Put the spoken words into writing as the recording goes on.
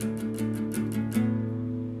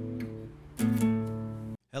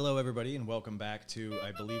Hello, everybody, and welcome back to,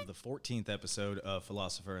 I believe, the 14th episode of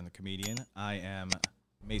Philosopher and the Comedian. I am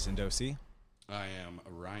Mason Dosey. I am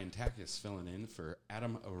Ryan Takis, filling in for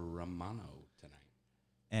Adam Romano tonight.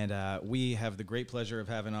 And we have the great pleasure of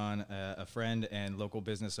having on a friend and local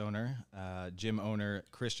business owner, gym owner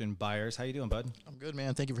Christian Byers. How you doing, bud? I'm good,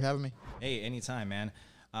 man. Thank you for having me. Hey, anytime, man.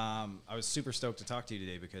 I was super stoked to talk to you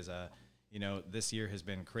today because, this year has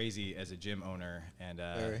been crazy as a gym owner, and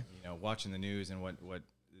watching the news and what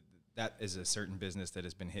that is a certain business that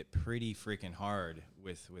has been hit pretty freaking hard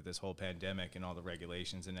with this whole pandemic and all the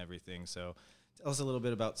regulations and everything. So tell us a little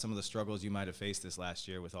bit about some of the struggles you might have faced this last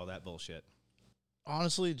year with all that bullshit.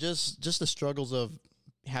 Honestly, just the struggles of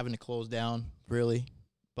having to close down, really.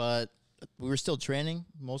 But we were still training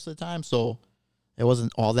most of the time, so it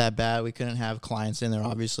wasn't all that bad. We couldn't have clients in there.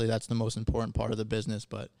 Obviously, that's the most important part of the business.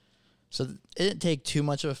 But so it didn't take too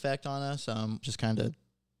much of effect on us. Just kind of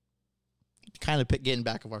getting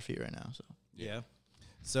back of our feet right now. So yeah.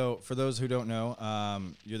 So for those who don't know,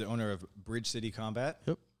 you're the owner of Bridge City Combat.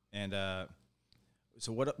 Yep. And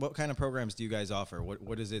so what kind of programs do you guys offer?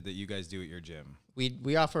 What is it that you guys do at your gym?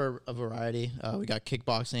 we offer a variety. We got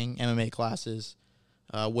kickboxing, MMA classes,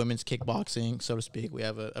 women's kickboxing, so to speak. We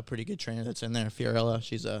have a pretty good trainer that's in there, Fiorella.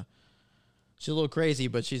 She's a little crazy,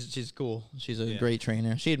 but she's cool. She's a great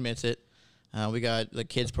trainer. She admits it. We got the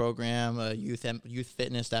kids program, youth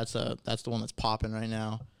fitness. That's the one that's popping right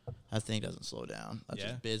now. That thing doesn't slow down. That's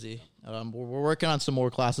just busy. We're working on some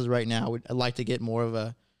more classes right now. I'd like to get more of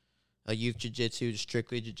a youth jiu-jitsu,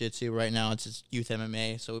 strictly jiu-jitsu. Right now it's just youth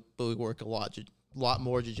MMA, but we work a lot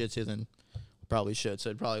more jiu-jitsu than we probably should. So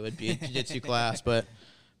it probably would be a jiu-jitsu class, but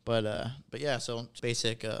yeah. So it's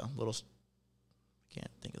basic little.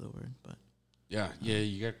 Can't think of the word, but Yeah,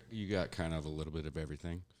 you got kind of a little bit of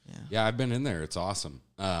everything. yeah. Yeah, I've been in there. It's awesome.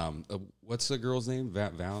 What's the girl's name?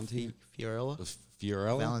 Valentine? Fiorella.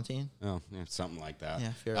 Fiorella? Valentine. Oh, yeah, something like that.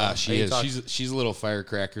 Yeah, Fiorella. She is. She's a little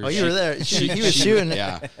firecracker. Oh, you were there. He was shooting.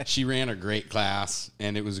 Yeah, she ran a great class,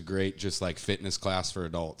 and it was a great, just like fitness class for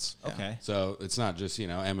adults. Okay. So it's not just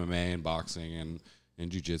MMA and boxing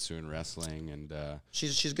and jiu-jitsu and wrestling and.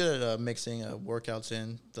 She's good at mixing workouts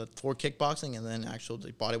in for kickboxing and then actual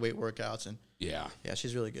body weight workouts and Yeah,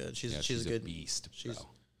 she's really good. She's a good beast. She's bro.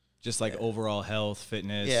 Just like overall health,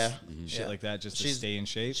 fitness, shit like that, just to stay in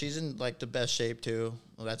shape. She's in like the best shape too.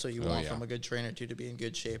 Well, that's what you want yeah. from a good trainer too, to be in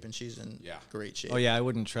good shape, and she's in great shape. Oh yeah, I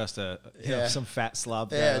wouldn't trust some fat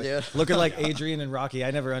slob guy. Yeah, dude. Looking like Adrian and Rocky.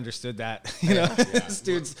 I never understood that. This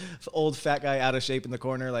dude's old fat guy out of shape in the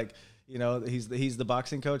corner. Like, he's the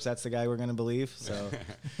boxing coach. That's the guy we're gonna believe. So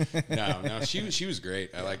no, she was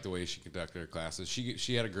great. I like the way she conducted her classes.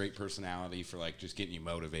 She had a great personality for like just getting you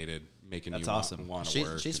motivated, making you awesome. want to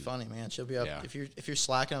work. She's funny, man. She'll be up if you're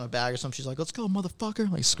slacking on a bag or something. She's like, "Let's go,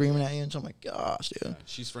 motherfucker!" Like screaming at you, and I'm like, "Gosh, dude."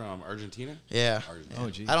 She's from Argentina. Yeah. Argentina. Oh,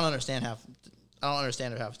 geez. I don't understand her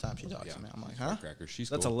half the time she talks to me. I'm like, huh? Cracker. She's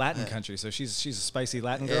that's cool. a Latin country. So she's a spicy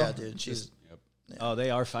Latin girl. Yeah, dude. Yep. Oh, they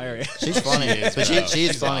are fiery. She's funny. But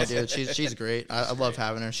she's funny, awesome. dude. She's great. I love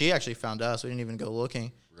having her. She actually found us. We didn't even go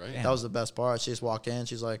looking. Right. That was the best part. She just walked in.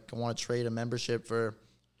 She's like, I want to trade a membership to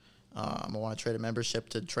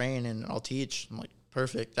train, and I'll teach. I'm like,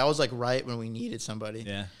 perfect. That was like right when we needed somebody.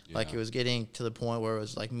 Yeah. Like it was getting to the point where it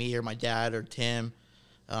was like me or my dad or Tim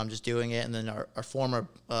just doing it. And then our former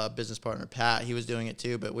business partner, Pat, he was doing it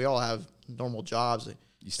too. But we all have normal jobs.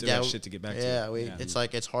 You still have shit to get back to. Yeah, it's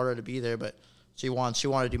like it's harder to be there, but she wanted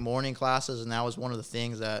to do morning classes, and that was one of the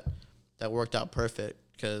things that worked out perfect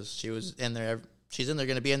because she was in there. She's going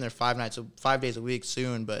to be in there 5 days a week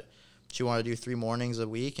soon, but she wanted to do 3 mornings a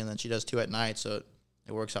week, and then she does 2 at night, so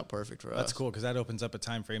it works out perfect for us. That's cool because that opens up a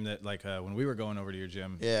time frame that like when we were going over to your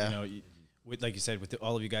gym, like you said, with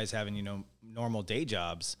all of you guys having normal day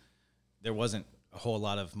jobs, there wasn't a whole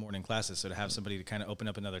lot of morning classes. So to have somebody to kind of open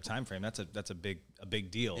up another time frame, that's a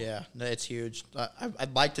big deal. Yeah, it's huge.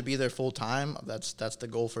 I'd like to be there full time. That's the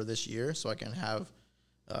goal for this year, so I can have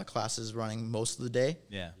classes running most of the day.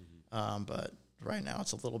 Yeah. But right now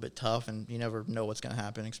it's a little bit tough, and you never know what's going to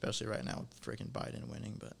happen, especially right now with freaking Biden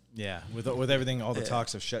winning. But yeah, with everything, all the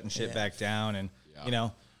talks of shutting shit back down, and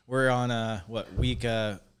we're on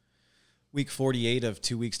week 48 of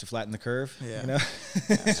 2 weeks to flatten the curve. Yeah.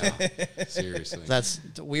 Seriously.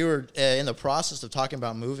 We were in the process of talking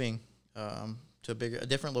about moving to a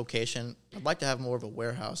different location. I'd like to have more of a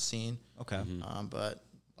warehouse scene. Okay. Mm-hmm. But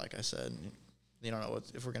like I said, you don't know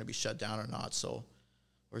if we're going to be shut down or not. So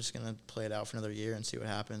we're just going to play it out for another year and see what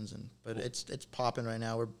happens. But it's popping right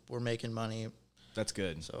now. We're making money. That's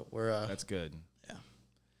good. So we're that's good. Yeah.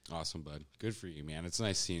 Awesome, bud. Good for you, man. It's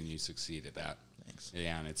nice seeing you succeed at that. Thanks.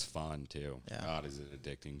 Yeah, and it's fun too. Yeah. God, is it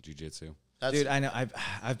addicting, jiu-jitsu? Dude, I know.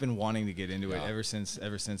 I've been wanting to get into it ever since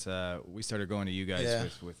we started going to you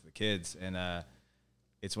guys with the kids, and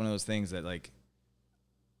it's one of those things that like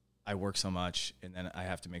I work so much, and then I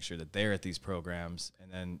have to make sure that they're at these programs,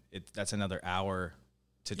 and then that's another hour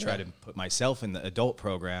to try to put myself in the adult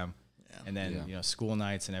program, and then school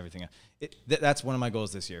nights and everything. That's one of my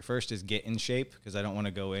goals this year. First is get in shape, because I don't want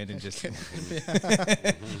to go in and just, you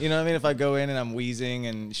know what I mean? If I go in and I'm wheezing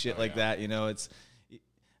and shit that,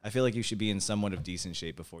 I feel like you should be in somewhat of decent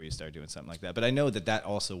shape before you start doing something like that. But I know that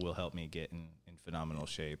also will help me get in phenomenal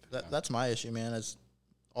shape. That's my issue, man. Is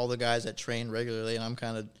all the guys that train regularly, and I'm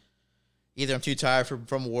kind of either I'm too tired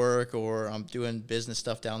from work, or I'm doing business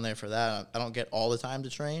stuff down there for that. I don't get all the time to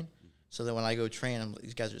train. So then when I go train,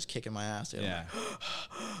 these guys are just kicking my ass. Dude. Yeah.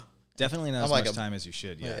 Definitely not as much time as you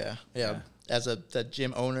should. Yeah. As a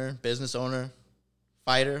gym owner, business owner,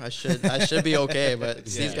 fighter, I should be okay. But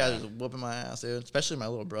these guys are whooping my ass, dude. Especially my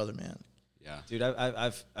little brother, man. Yeah, dude,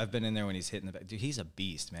 I've been in there when he's hitting the back. Dude, he's a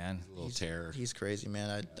beast, man. A little terror. He's crazy,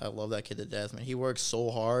 man. I love that kid to death, man. He works so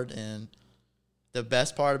hard, and the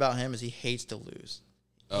best part about him is he hates to lose.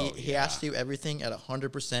 He has to do everything at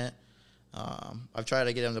 100%. I've tried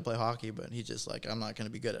to get him to play hockey, but he's just like, I'm not going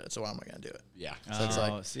to be good at it, so why am I going to do it? Yeah. So it's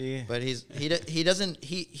like, see, but he doesn't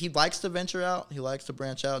he likes to venture out. He likes to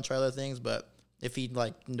branch out and try other things, but if he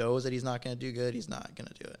like knows that he's not going to do good, he's not going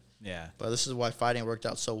to do it. Yeah. But this is why fighting worked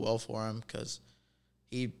out so well for him, because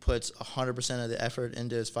he puts 100% of the effort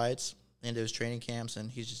into his fights, into his training camps,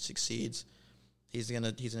 and he just succeeds. He's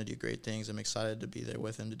gonna do great things. I'm excited to be there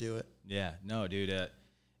with him to do it. Yeah. No, dude.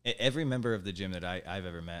 Every member of the gym that I've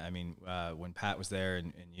ever met, I mean, when Pat was there,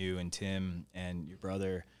 and you and Tim and your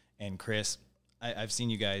brother and Chris, I've seen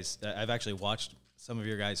you guys. I've actually watched some of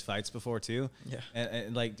your guys' fights before too. Yeah.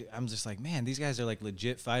 And like, I'm just like, man, these guys are like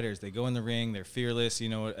legit fighters. They go in the ring, they're fearless,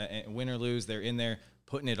 win or lose, they're in there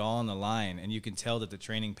putting it all on the line. And you can tell that the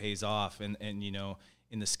training pays off, and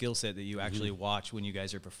in the skill set that you actually watch when you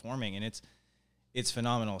guys are performing. And it's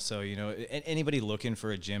phenomenal. So, anybody looking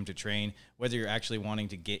for a gym to train, whether you're actually wanting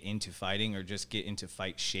to get into fighting or just get into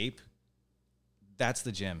fight shape, that's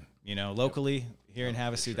the gym. Locally here in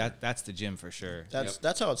Havasu, sure. That's the gym for sure.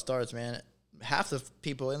 That's how it starts, man. Half the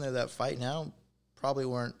people in there that fight now probably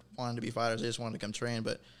weren't wanting to be fighters. They just wanted to come train.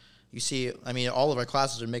 But you see, I mean, all of our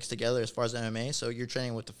classes are mixed together as far as MMA. So you're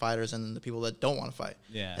training with the fighters and then the people that don't want to fight.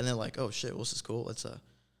 Yeah. And they're like, oh, shit, well, this is cool.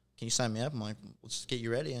 Can you sign me up? I'm like, let's just get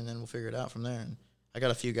you ready, and then we'll figure it out from there. And I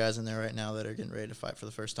got a few guys in there right now that are getting ready to fight for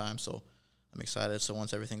the first time. So I'm excited. So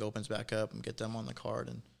once everything opens back up, and get them on the card.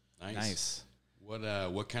 And Nice.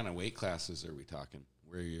 What kind of weight classes are we talking?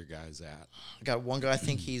 Where are your guys at? I got one guy. I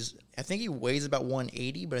think he weighs about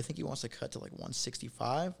 180, but I think he wants to cut to like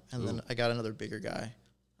 165. And then I got another bigger guy,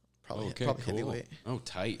 probably cool. heavyweight. Oh,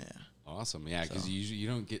 tight. Yeah. Awesome. Yeah, because you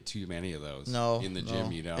don't get too many of those. In the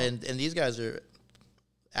gym, you don't. And these guys are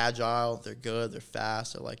agile. They're good. They're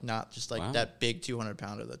fast. They're like not just like that big 200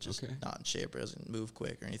 pounder that's just not in shape or doesn't move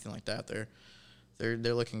quick or anything like that.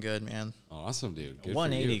 They're looking good, man. Awesome, dude. Good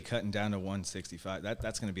 180 cutting down to 165.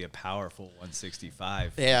 That's going to be a powerful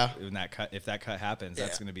 165. Yeah. If that cut happens,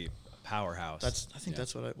 that's going to be a powerhouse. I think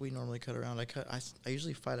that's what we normally cut around. I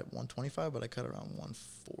usually fight at 125, but I cut around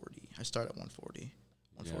 140. I start at 140,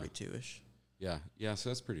 142-ish. Yeah. So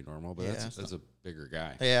that's pretty normal, but that's a bigger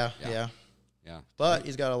guy. Yeah. But Yeah.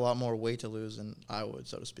 he's got a lot more weight to lose than I would,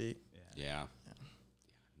 so to speak. Yeah.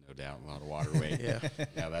 No doubt, a lot of water weight. Yeah,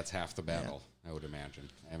 that's half the battle, I would imagine.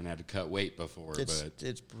 I haven't had to cut weight before, but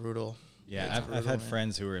it's brutal. Yeah, I've had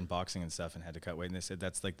friends who were in boxing and stuff and had to cut weight, and they said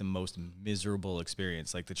that's like the most miserable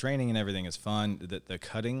experience. Like the training and everything is fun. The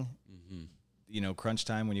cutting, crunch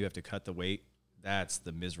time when you have to cut the weight, that's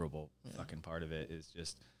the miserable fucking part of it. Is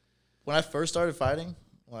just when I first started fighting,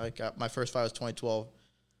 my first fight was 2012.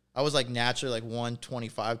 I was like naturally like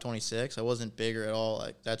 125, 26. I wasn't bigger at all.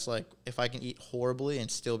 Like that's like if I can eat horribly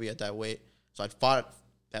and still be at that weight. So I fought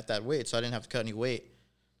at that weight, so I didn't have to cut any weight.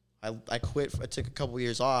 I quit. I took a couple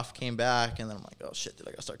years off, came back, and then I'm like, oh shit, dude,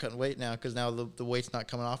 I gotta start cutting weight now because now the weight's not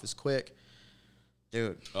coming off as quick.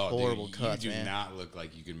 Dude, horrible cuts, man. You do not look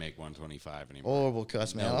like you can make 125 anymore. Horrible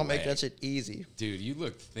cuts, man. I'll make that shit easy. Dude, you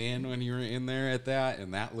looked thin when you were in there at that,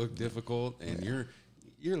 and that looked difficult, and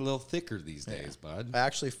you're a little thicker these days, bud. I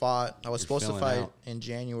actually fought. I was supposed to fight in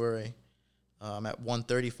January. At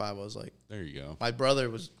 135, I was like, there you go. My brother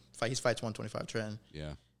he fights 125 Trent.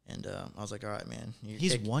 Yeah. And I was like, all right, man.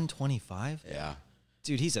 He's 125? Yeah.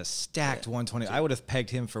 Dude, he's a stacked 120. I would have pegged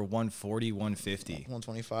him for 140, 150.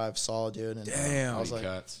 125, solid, dude. And damn. I was like,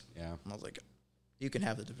 cuts. Yeah. I was like, you can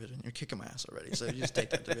have the division. You're kicking my ass already. So you just take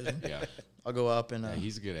that division. Yeah. I'll go up and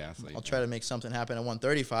he's a good athlete. I'll try to make something happen at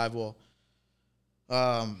 135. Well,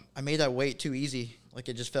 I made that weight too easy. Like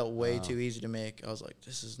it just felt way too easy to make. I was like,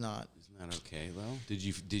 this is not. Isn't that okay though?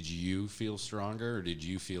 Did you feel stronger, or did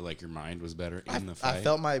you feel like your mind was better in the fight? I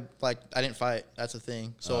felt I didn't fight. That's the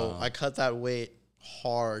thing. So I cut that weight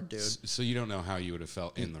hard, dude. So you don't know how you would have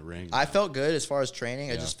felt in the ring. I felt good as far as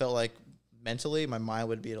training. I just felt like mentally my mind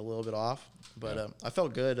would be a little bit off. But I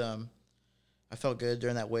felt good. I felt good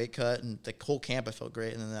during that weight cut, and the whole camp I felt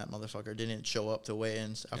great. And then that motherfucker didn't show up to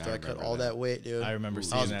weigh-ins after I cut all that weight, dude. I remember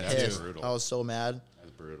seeing that pissed. too. I was so mad.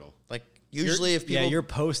 That's brutal. Like usually, if people your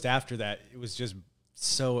post after that, it was just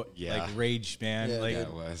so like rage, man. Yeah, like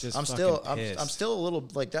it was. just I'm pissed. still a little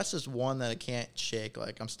like that's just one that I can't shake.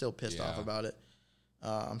 Like I'm still pissed off about it.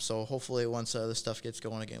 So hopefully once this stuff gets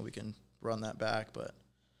going again, we can run that back. But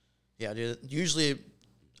yeah, dude. Usually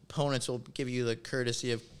opponents will give you the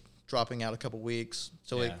courtesy of dropping out a couple weeks.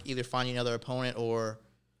 So like either finding another opponent or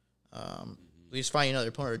at least finding another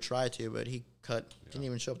opponent or try to. But he didn't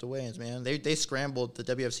even show up to weigh-ins, man. They scrambled. The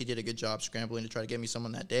WFC did a good job scrambling to try to get me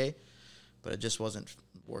someone that day, but it just wasn't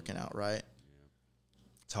working out right.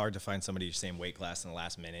 It's hard to find somebody your same weight class in the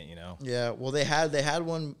last minute, you know? Yeah, well, they had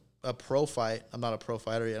a pro fight. I'm not a pro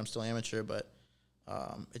fighter yet. I'm still amateur, but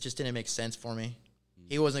it just didn't make sense for me.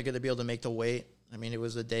 He wasn't going to be able to make the weight. I mean, it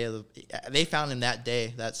was the day of they found him that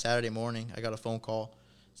day, that Saturday morning. I got a phone call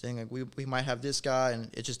saying like we might have this guy, and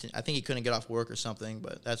it just I think he couldn't get off work or something,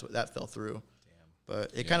 but that fell through. Damn.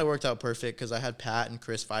 But it kind of worked out perfect because I had Pat and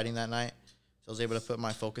Chris fighting that night, so I was able to put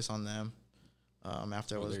my focus on them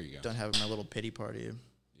after I was done having my little pity party.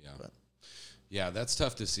 Yeah. But. Yeah, that's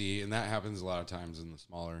tough to see, and that happens a lot of times in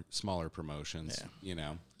the smaller promotions. Yeah. You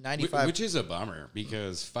know, 95, which is a bummer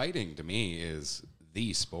because fighting to me is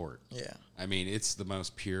the sport. Yeah. I mean, it's the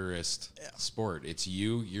most purest sport. It's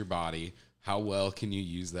your body. How well can you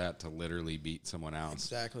use that to literally beat someone else?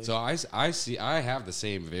 Exactly. So I have the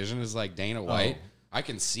same vision as like Dana White. I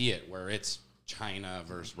can see it where it's China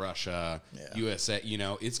versus Russia, USA, you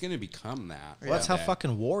know, it's going to become that. Well, that's how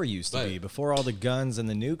fucking war used to be. Before all the guns and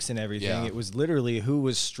the nukes and everything, it was literally who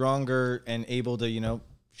was stronger and able to, you know,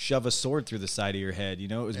 shove a sword through the side of your head. You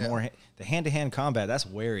know, it was more the hand-to-hand combat. That's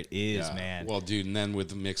where it is, man. Well, dude, and then with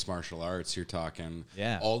the mixed martial arts, you're talking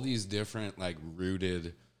all these different, like,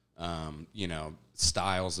 rooted, you know,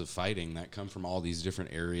 styles of fighting that come from all these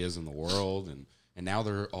different areas in the world, and now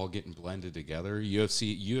they're all getting blended together.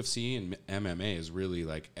 UFC and MMA is really,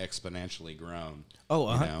 like, exponentially grown. Oh,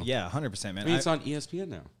 100%, man. I mean, it's on ESPN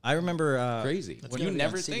now. I remember... crazy. You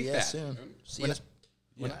never think that. Soon.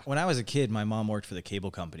 When I was a kid, my mom worked for the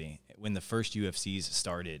cable company when the first UFCs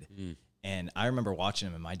started. And I remember watching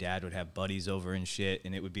them, and my dad would have buddies over and shit,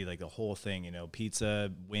 and it would be like the whole thing, you know,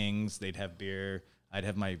 pizza, wings, they'd have beer, I'd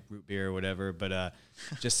have my root beer or whatever, but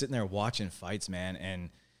just sitting there watching fights, man,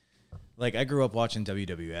 and like I grew up watching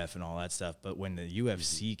WWF and all that stuff, but when the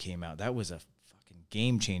UFC came out, that was a fucking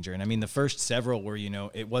game changer. And I mean, the first several were, you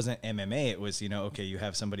know, it wasn't MMA, it was, you know, okay, you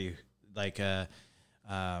have somebody like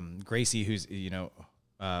Gracie, who's, you know,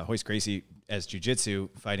 Hoist Gracie as jiu-jitsu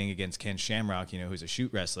fighting against Ken Shamrock, you know, who's a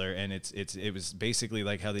shoot wrestler. And it was basically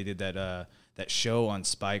like how they did that show on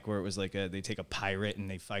Spike where it was like they take a pirate and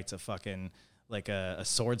they fight a fucking like a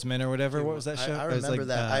swordsman or whatever. What was that show? I remember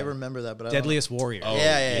that. I remember that, but Deadliest Warrior. Oh,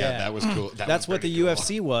 yeah, that was cool. That's what the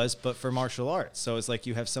UFC was, but for martial arts. So it's like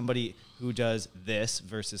you have somebody who does this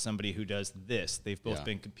versus somebody who does this. They've both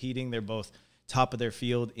been competing. They're both top of their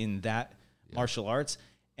field in that martial arts.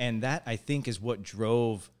 And that, I think, is what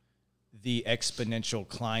drove the exponential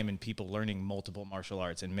climb in people learning multiple martial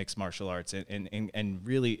arts and mixed martial arts and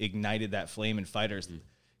really ignited that flame in fighters.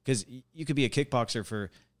 Because you could be a kickboxer for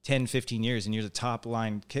 10, 15 years and you're the top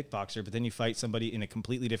line kickboxer, but then you fight somebody in a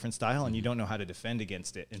completely different style and you don't know how to defend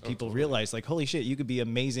against it. And people realize, like, holy shit, you could be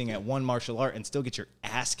amazing at one martial art and still get your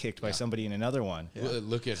ass kicked by somebody in another one.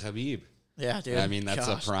 Look at Khabib. Yeah, dude. I mean, that's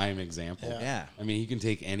a prime example. Yeah. I mean, he can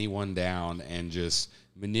take anyone down and just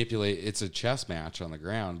manipulate. It's a chess match on the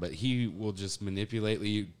ground, but he will just manipulate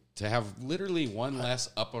you to have literally one less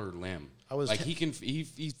upper limb.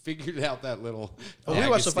 He figured out that little. Oh, we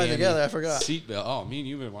watched the fight together. I forgot. Seatbelt. Oh, me and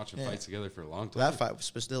you've been watching fights together for a long time. That fight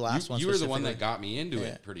was the last one. You were the one that got me into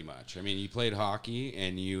it, pretty much. I mean, you played hockey,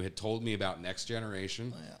 and you had told me about Next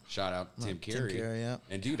Generation. Shout out Tim Carey.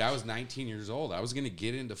 And dude, I was 19 years old. I was going to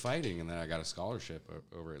get into fighting, and then I got a scholarship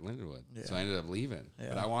over at Lindenwood, so I ended up leaving.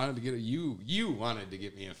 But I wanted to get you wanted to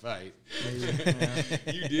get me a fight.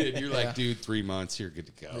 You did. You're like, dude, 3 months, you're good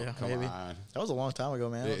to go. Come on. That was a long time ago,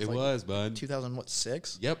 man. It was, bud.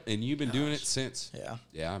 2006? Yep, and you've been doing it since.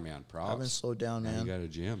 Yeah, man. Props. I haven't slowed down, man. You got a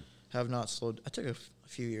gym. Have not slowed. I took a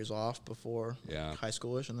few years off before high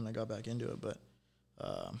schoolish, and then I got back into it. But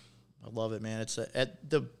I love it, man. It's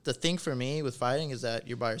the thing for me with fighting is that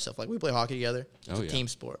you're by yourself. Like, we play hockey together. It's a team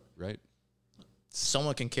sport. Right.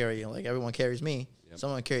 Someone can carry you. Like, everyone carries me. Yep.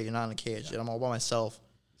 Someone can carry you, not in a cage. And I'm all by myself.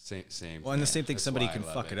 Same. Well, and the same thing, somebody can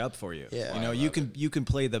fuck it up for you. Yeah. You know, you can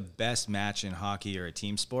play the best match in hockey or a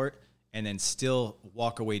team sport and then still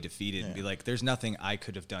walk away defeated and be like, there's nothing I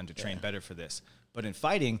could have done to train better for this. But in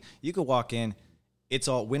fighting, you could walk in, it's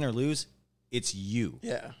all win or lose, it's you.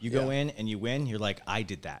 Yeah. You go in and you win, you're like, I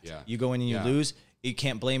did that. Yeah. You go in and you lose, you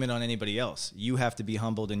can't blame it on anybody else. You have to be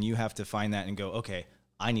humbled and you have to find that and go, okay,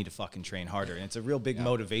 I need to fucking train harder. And it's a real big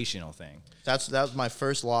motivational thing. That was my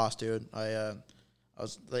first loss, dude.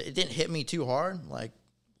 It didn't hit me too hard, like,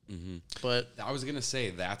 but I was gonna say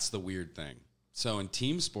that's the weird thing. So in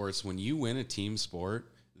team sports, when you win a team sport,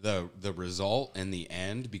 the result and the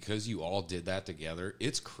end, because you all did that together,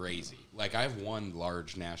 it's crazy. Like, I've won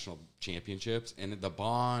large national championships, and the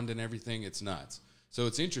bond and everything, it's nuts. So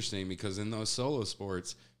it's interesting because in those solo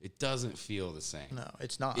sports, it doesn't feel the same. No,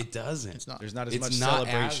 it's not. It doesn't. It's not. There's not as It's much not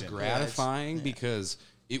celebration. as gratifying because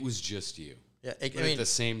it was just you. Yeah, But at the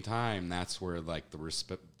same time, that's where like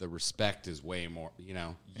the respect is way more. You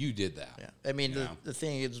know, you did that. Yeah, I mean, the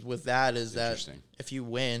thing is with that is that if you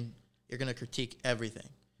win, you're gonna critique everything.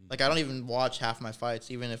 Like, I don't even watch half my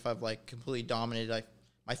fights, even if I've like completely dominated. Like,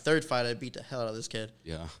 my third fight, I beat the hell out of this kid.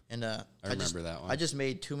 Yeah, and I remember that one. I just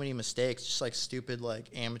made too many mistakes, just like stupid, like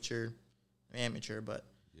amateur, but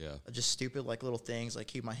just stupid like little things, like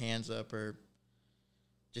keep my hands up or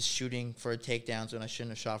just shooting for takedowns when I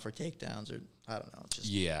shouldn't have shot for takedowns, or I don't know.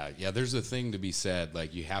 Just There's a thing to be said.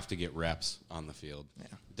 Like, you have to get reps on the field. Yeah,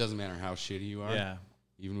 it doesn't matter how shitty you are. Yeah.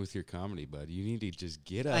 Even with your comedy, bud, you need to just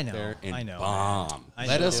get up there and I know, bomb.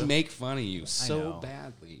 Let us make fun of you so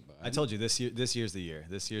badly, bud. I told you this year's the year.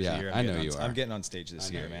 This year's the year. I know you are. I'm getting on stage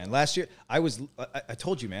this year, man. Last year, I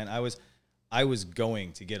told you, man, I was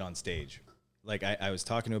going to get on stage. Like, I was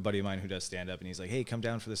talking to a buddy of mine who does stand up, and he's like, hey, come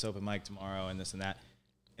down for this open mic tomorrow and this and that.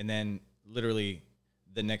 And then literally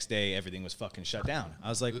the next day, everything was fucking shut down. I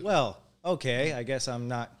was like, well, okay, I guess I'm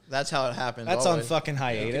not. That's how it happens. That's always on fucking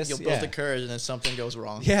hiatus. You'll build the courage, and then something goes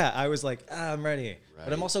wrong. Yeah, I was like, I'm ready. Right.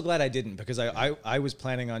 But I'm also glad I didn't, because I was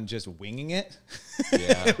planning on just winging it,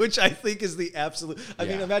 which I think is the absolute. I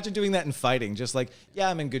mean, imagine doing that in fighting. Just like,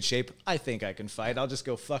 I'm in good shape. I think I can fight. I'll just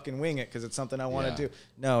go fucking wing it because it's something I want to do.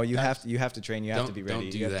 No, you have to train. You have to be ready.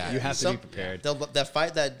 Don't do that. You have to be prepared. That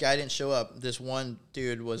fight, that guy didn't show up. This one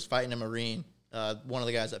dude was fighting a Marine. One of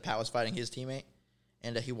the guys that Pat was fighting, his teammate,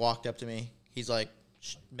 and he walked up to me. He's like,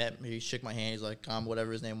 met me, he shook my hand. He's like,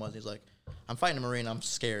 whatever his name was. He's like, I'm fighting a Marine. I'm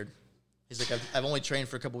scared. He's like, I've only trained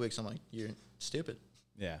for a couple weeks. I'm like, you're stupid.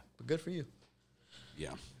 Yeah. But good for you.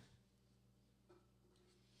 Yeah.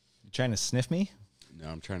 You trying to sniff me? No,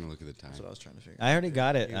 I'm trying to look at the time. That's what I was trying to figure out. I already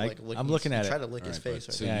got it. I'm looking at it. Try to lick his face.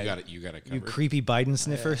 So you got it. You got it covered. You creepy Biden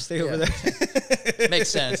sniffer. Stay over there. Makes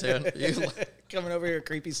sense, dude. Coming over here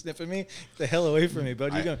creepy sniffing me. Get the hell away from me,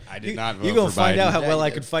 bud. I did not vote for Biden. You're going to find out how well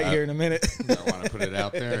I could fight here in a minute. I want to put it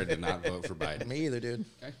out there. I did not vote for Biden. Me either, dude.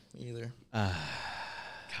 Okay. Me either. God,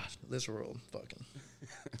 this world fucking.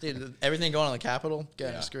 Dude, everything going on in the Capitol,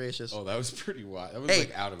 goodness gracious. Oh, that was pretty wild. That was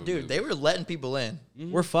like out of a movie. They were letting people in.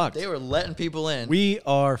 Mm-hmm. We're fucked. They were letting people in. We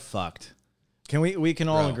are fucked. We can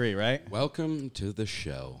all agree, right? Welcome to the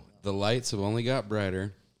show. The lights have only got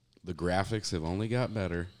brighter. The graphics have only got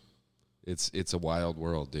better. It's a wild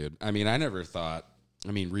world, dude. I mean, I never thought.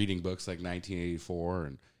 I mean, reading books like 1984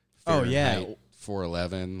 and Fahrenheit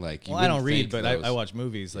 411, like. Well, I don't read, but I watch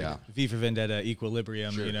movies like V for Vendetta,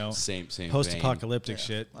 Equilibrium. Sure. You know, same post-apocalyptic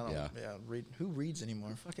shit. Who reads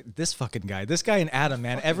anymore? This guy and Adam,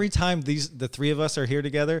 man. Every time the three of us are here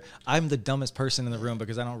together, I'm the dumbest person in the room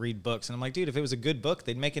because I don't read books, and I'm like, dude, if it was a good book,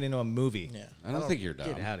 they'd make it into a movie. Yeah, I don't think you're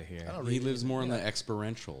dumb. Get out of here. He lives more in the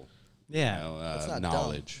experiential.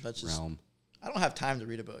 Knowledge realm. I don't have time to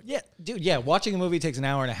read a book. Yeah, dude. Yeah, watching a movie takes an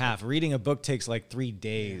hour and a half. Reading a book takes like 3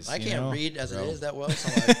 days. I can't read as it is that well.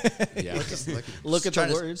 So I'm like, look at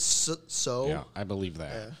the words. So I believe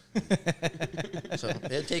that. Yeah. So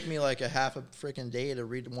it'd take me like a half a freaking day to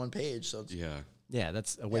read one page. So yeah,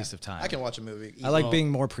 that's a waste of time. I can watch a movie. I like being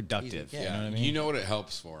more productive. Easy. You know what I mean? You know what it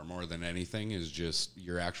helps for more than anything is just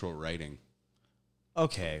your actual writing.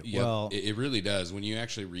 Okay, Yep. well, it really does. When you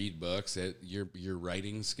actually read books, your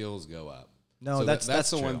writing skills go up. No, so that's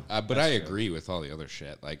the true. one. But I agree with all the other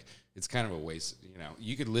shit. Like, it's kind of a waste. You know,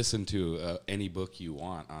 you could listen to any book you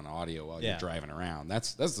want on audio while you're driving around.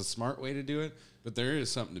 That's the smart way to do it. But there is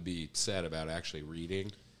something to be said about actually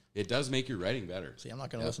reading. It does make your writing better. See, I'm not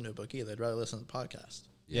going to listen to a book either. I'd rather listen to the podcast.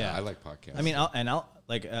 Yeah, I like podcasts. I mean,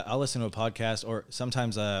 I'll listen to a podcast, or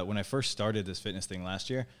sometimes when I first started this fitness thing last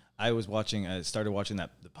year, I started watching the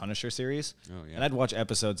Punisher series. Oh, yeah. And I'd watch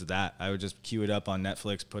episodes of that. I would just queue it up on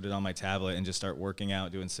Netflix, put it on my tablet, and just start working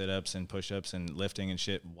out, doing sit-ups and push-ups and lifting and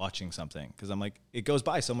shit, watching something. Because I'm like, it goes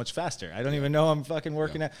by so much faster. I don't even know I'm fucking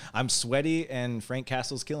working out. I'm sweaty, and Frank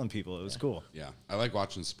Castle's killing people. It was cool. Yeah, I like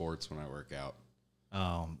watching sports when I work out.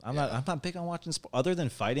 Oh, I'm not big on watching sports. Other than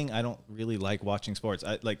fighting, I don't really like watching sports.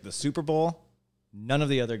 I like the Super Bowl. None of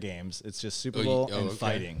the other games. It's just Super Bowl and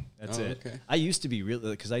fighting. That's it. Okay. I used to be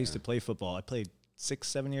really, because I used to play football. I played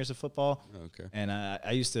 6-7 years of football. Okay. And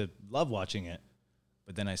I used to love watching it,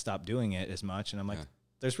 but then I stopped doing it as much. And I'm like,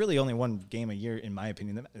 there's really only one game a year, in my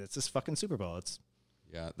opinion. It's this fucking Super Bowl.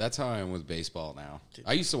 That's how I am with baseball now.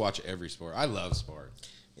 I used to watch every sport. I love sports.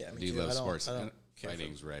 Yeah, me too. Love sports.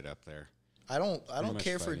 Fighting's right up there. I don't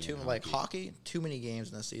care for hockey. Too many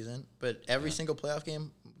games in the season, but every single playoff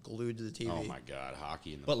game glued to the TV. Oh my god,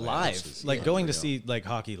 hockey in the But live, going to see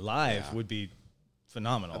hockey live would be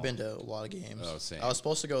phenomenal. I've been to a lot of games. Oh, same. I was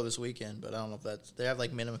supposed to go this weekend, but I don't know if they have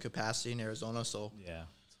minimum capacity in Arizona, so yeah,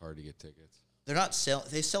 it's hard to get tickets. They're not selling.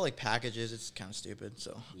 They sell packages. It's kind of stupid.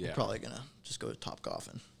 So we're probably gonna just go to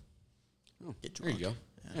Topgolf and get drunk. There you go.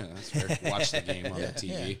 Yeah, that's fair. Watch the game on the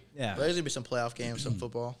TV. Yeah. But there's gonna be some playoff games, some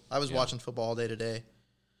football. I was watching football all day today,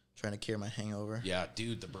 trying to cure my hangover. Yeah,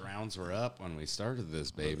 dude, the Browns were up when we started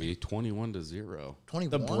this, baby, 21-0. 21.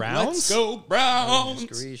 The Browns? Let's go Browns!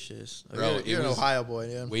 Gracious, Bro, you're an Ohio boy,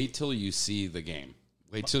 dude. Wait till you see the game.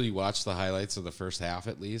 Wait till you watch the highlights of the first half.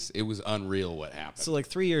 At least it was unreal what happened. So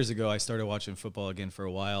 3 years ago, I started watching football again for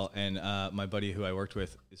a while, and my buddy who I worked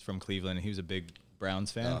with is from Cleveland, and he was a big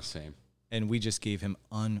Browns fan. Oh, same. And we just gave him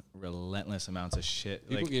unrelentless amounts of shit.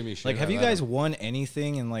 People give me shit. Have you guys won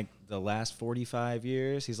anything in the last 45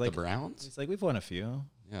 years? He's like, the Browns? He's like, we've won a few.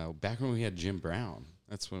 Yeah, back when we had Jim Brown,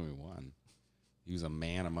 that's when we won. He was a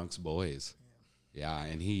man amongst boys. Yeah,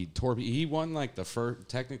 and he won the first,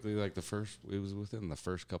 it was within the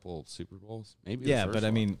first couple of Super Bowls. Maybe yeah, but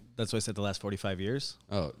I mean, that's why I said the last 45 years.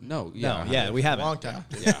 Oh, no. Yeah, no, yeah, we haven't. Long time.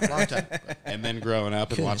 Yeah. Long time. And then growing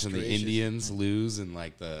up and watching the Indians lose in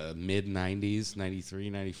the mid-90s, 93,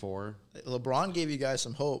 94. LeBron gave you guys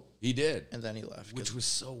some hope. He did. And then he left. Which was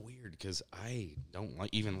so weird because I don't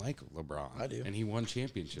even like LeBron. I do. And he won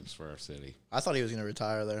championships for our city. I thought he was going to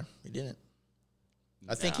retire there. He didn't.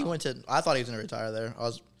 I thought he was going to retire there.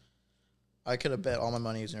 I could have bet all my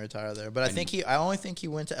money he was going to retire there. But I only think he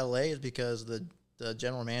went to LA is because the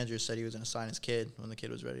general manager said he was going to sign his kid when the kid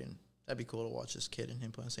was ready. And that'd be cool to watch this kid and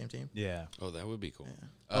him play on the same team. Yeah. Oh, that would be cool.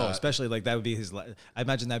 Yeah. Especially that would be his. I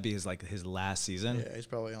imagine that'd be his last season. Yeah, he's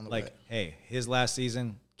probably on the way. Hey, his last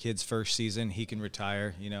season, kid's first season, he can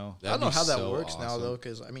retire. I don't know how that works now though,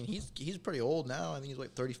 because I mean he's pretty old now. I think he's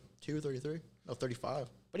 32, 33, no 35.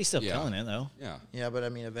 But he's still killing it though. Yeah. Yeah, but I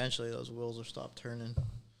mean eventually those wheels will stop turning.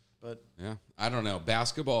 But yeah, I don't know.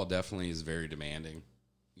 Basketball definitely is very demanding.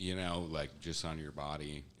 Just on your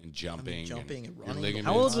body and jumping and running.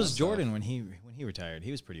 How old was Jordan when he retired?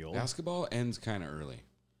 He was pretty old. Basketball ends kind of early.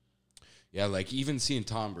 Yeah, even seeing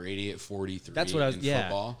Tom Brady at 43. That's what I was. In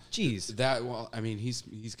football. Jeez.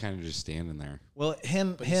 He's kind of just standing there. Well,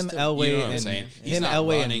 Elway,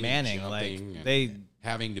 and Manning, they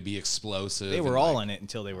having to be explosive. They were all in it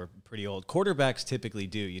until they were pretty old. Quarterbacks typically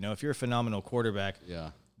do. If you're a phenomenal quarterback,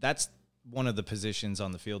 that's one of the positions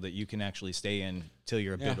on the field that you can actually stay in till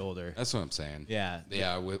you're a bit older. That's what I'm saying. Yeah.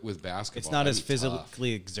 With basketball, it's not as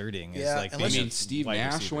physically exerting as Steve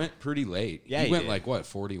Nash receiver. Went pretty late. Yeah, he went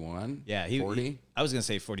 41. Yeah, 40. I was gonna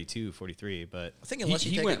say 42, 43, but I think unless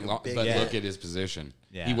he went long. But look at his position.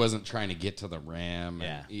 Yeah. He wasn't trying to get to the rim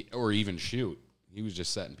or even shoot. He was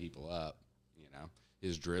just setting people up.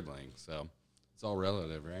 His dribbling. So it's all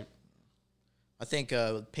relative, right? I think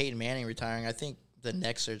Peyton Manning retiring. I think the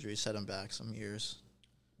neck surgery set him back some years.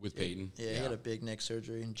 With Peyton? Yeah, he had a big neck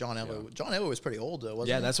surgery. And John Elway was pretty old, though, wasn't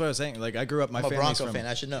he? Yeah, that's what I was saying. I grew up, my family's I'm a Bronco fan.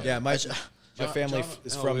 I should know. Yeah, my family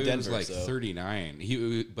is from Denver. He was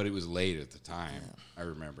 39. But it was late at the time, I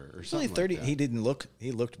remember. Or something only 30. He didn't look,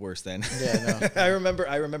 he looked worse then. Yeah, no. I remember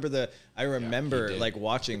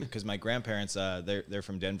watching, because my grandparents, they're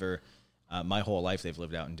from Denver. My whole life they've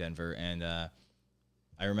lived out in Denver. And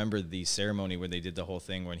I remember the ceremony where they did the whole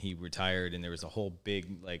thing when he retired, and there was a whole big,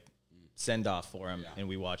 send off for him, and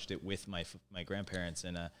we watched it with my grandparents,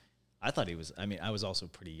 and I thought he was. I mean, I was also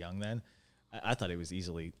pretty young then. I thought he was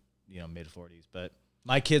easily, mid 40s. But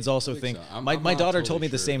my kids also think. So. My daughter told me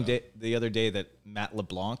the other day that Matt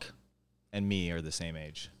LeBlanc and me are the same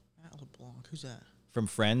age. Matt LeBlanc, who's that? From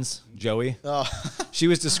Friends, Joey. Oh, she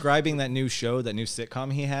was describing that new show, that new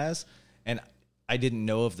sitcom he has, and I didn't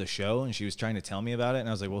know of the show, and she was trying to tell me about it, and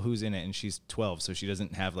I was like, well, who's in it? And she's 12, so she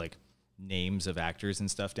doesn't have like names of actors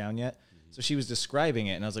and stuff down yet. So she was describing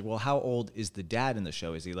it, and I was like, well, how old is the dad in the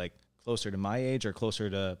show? Is he like closer to my age or closer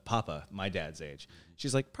to Papa, my dad's age?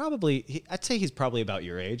 She's like, probably, I'd say he's probably about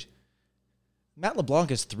your age. Matt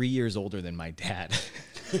LeBlanc is 3 years older than my dad.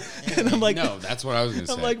 And I'm like, no, that's what I was going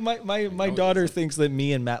to say. I'm like, my daughter thinks that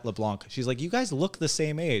me and Matt LeBlanc, she's like, you guys look the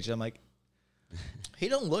same age. I'm like, he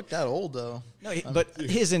don't look that old though. No, but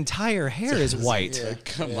his entire hair is white. Yeah,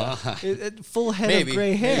 come on, full head of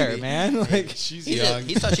gray hair, man. Like she's young.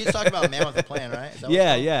 She's talking about Man with a Plan, right?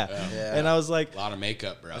 Yeah. And I was like, a lot of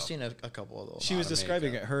makeup, bro. I've seen a couple of those. She was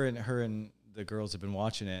describing it. Her and the girls have been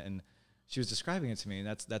watching it, and she was describing it to me, and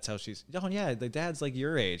that's how she's. Oh yeah, the dad's like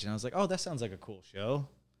your age, and I was like, oh, that sounds like a cool show.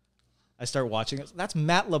 I start watching it. That's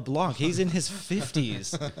Matt LeBlanc. He's in his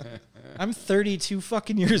 50s. I'm 32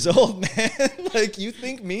 fucking years old, man. Like, you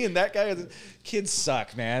think me and that guy, kids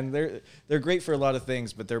suck, man. They're great for a lot of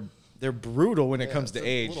things, but they're brutal when it comes to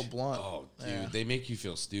age. A little blunt. Oh, dude, they make you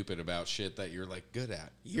feel stupid about shit that you're like good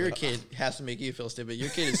at. Your kid has to make you feel stupid. Your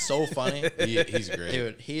kid is so funny. He's great,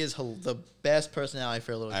 dude. He is the best personality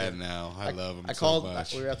for a little kid. I know. I love him. I called.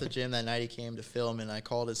 We were at the gym that night. He came to film, and I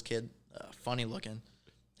called his kid funny looking.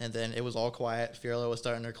 And then it was all quiet. Fiorella was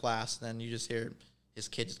starting her class. Then you just hear his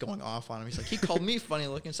kid just going off on him. He's like, he called me funny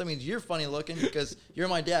looking. So that means you're funny looking because you're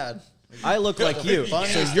my dad. I look like you, so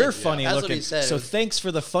you're funny looking. What he said. So thanks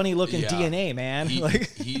for the funny looking DNA, man.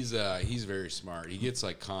 He's very smart. He gets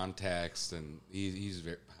like context, and he's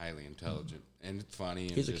very highly intelligent and funny.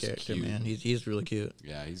 And he's a character, cute. Man. He's really cute.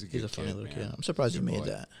 Yeah, he's a funny little kid. I'm surprised he made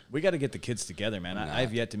that. We got to get the kids together, man.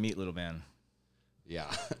 I've yet to meet little man. Yeah.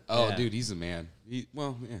 Oh, yeah. Dude, he's a man. He's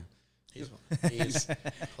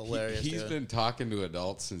hilarious. He's been talking to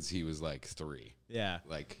adults since he was like 3. Yeah.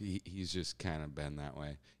 Like he's just kind of been that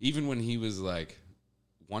way. Even when he was like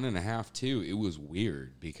 1.5, 2, it was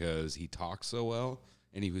weird because he talked so well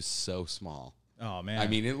and he was so small. Oh, man. I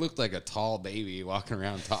mean, it looked like a tall baby walking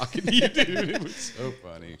around talking to you, dude. It was so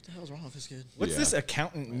funny. What the hell's wrong with this kid? What's this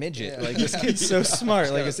accountant midget? Yeah. Like, this kid's so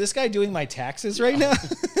smart. Like, is this guy doing my taxes right now?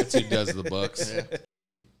 That's who does the books. Yeah.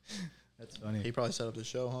 That's funny. He probably set up the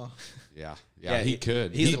show, huh? Yeah, he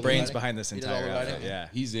could. He's the brains behind this entire outfit. Yeah.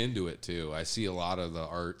 He's into it, too. I see a lot of the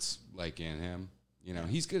arts, like, in him. You know,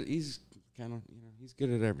 he's good. He's kind of, he's good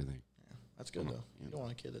at everything. That's good, though. You don't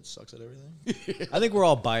want a kid that sucks at everything. I think we're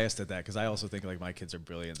all biased at that because I also think, like, my kids are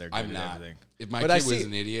brilliant. They're good at everything. If my kid was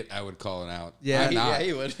an idiot, I would call it out. Yeah, I'm not. Yeah,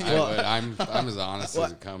 he would. I would. I'm as honest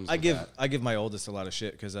as it comes. I give my oldest a lot of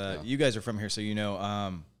shit because you guys are from here, so you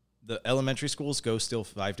know the elementary schools go still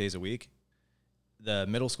 5 days a week. The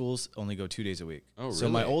middle schools only go 2 days a week. Oh, really? So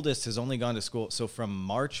my oldest has only gone to school. So from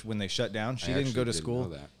March when they shut down, she didn't go to school.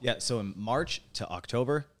 Know that. Yeah, so in March to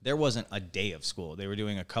October, there wasn't a day of school. They were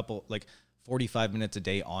doing a couple, like 45 minutes a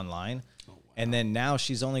day online. Oh, wow. And then now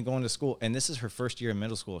she's only going to school. And this is her first year in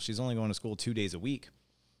middle school. She's only going to school 2 days a week.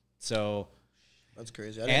 So that's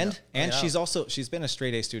crazy. And she's been a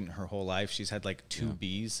straight A student her whole life. She's had like 2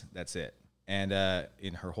 Bs. That's it. And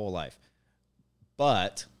in her whole life.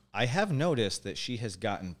 But I have noticed that she has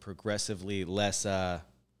gotten progressively less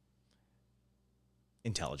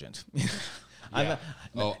intelligent. Yeah.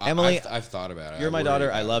 Emily, I've thought about it. You're my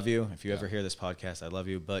daughter. I love you. If you ever hear this podcast, I love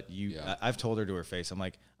you. But I've told her to her face. I'm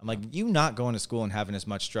like, you not going to school and having as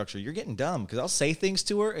much structure. You're getting dumb because I'll say things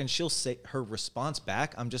to her and she'll say her response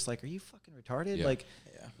back. I'm just like, are you fucking retarded? Yeah. Like,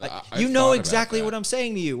 you know exactly what I'm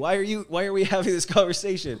saying to you. Why are we having this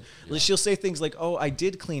conversation? Yeah. She'll say things like, oh, I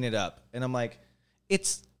did clean it up. And I'm like,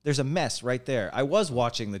 there's a mess right there. I was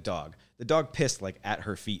watching the dog. The dog pissed like at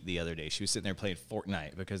her feet the other day. She was sitting there playing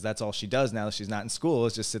Fortnite because that's all she does now that she's not in school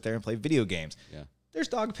is just sit there and play video games. Yeah. There's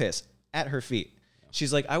dog piss at her feet. Yeah.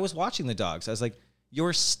 She's like, I was watching the dogs. I was like,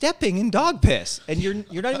 you're stepping in dog piss and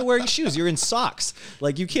you're not even wearing shoes. You're in socks.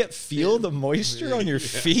 Like you can't feel the moisture on your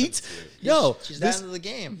feet. Yo, she's that into the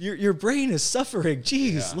game. Your brain is suffering.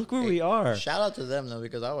 Jeez, look where we are. Shout out to them though,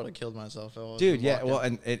 because I would have killed myself. Dude, yeah. Well,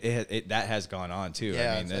 and it that has gone on too.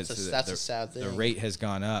 Yeah, I mean, that's a sad thing. The rate has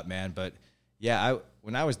gone up, man. But yeah,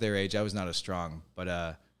 when I was their age, I was not as strong.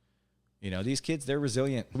 But these kids, they're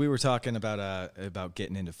resilient. We were talking about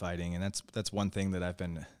getting into fighting, and that's one thing that I've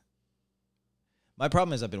been. My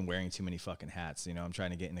problem is I've been wearing too many fucking hats. You know, I'm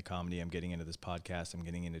trying to get into comedy. I'm getting into this podcast. I'm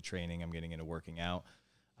getting into training. I'm getting into working out.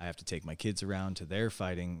 I have to take my kids around to their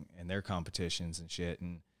fighting and their competitions and shit.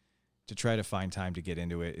 And to try to find time to get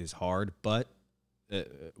into it is hard. But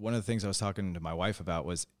one of the things I was talking to my wife about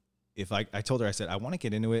was if I told her, I said, I want to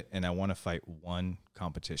get into it and I want to fight one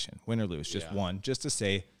competition, win or lose, just one, just to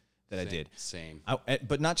say that I did. Same.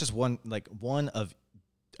 But not just one, like one of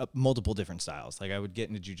multiple different styles. Like I would get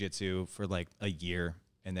into jiu-jitsu for like a year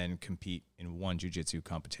and then compete in one jiu-jitsu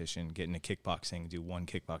competition, get into kickboxing, do one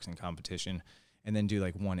kickboxing competition, and then do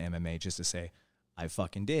like one MMA just to say, I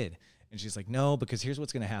fucking did. And she's like, no, because here's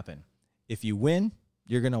what's going to happen. If you win,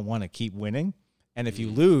 you're going to want to keep winning. And if you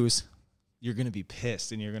lose, you're going to be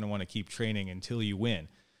pissed and you're going to want to keep training until you win.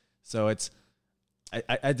 So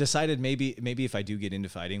I decided maybe if I do get into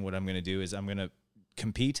fighting, what I'm going to do is I'm going to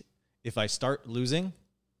compete. If I start losing,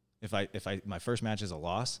 if my first match is a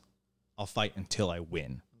loss, I'll fight until I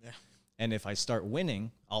win. Yeah. And if I start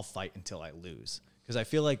winning, I'll fight until I lose. Because I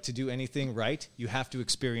feel like to do anything right, you have to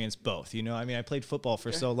experience both. You know, I mean, I played football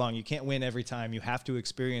for so long. You can't win every time. You have to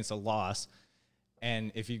experience a loss.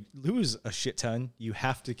 And if you lose a shit ton, you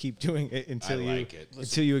have to keep doing it until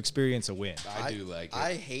you experience a win. I do like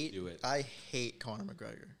it. I hate Conor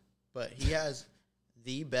McGregor, but he has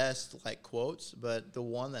the best like quotes. But the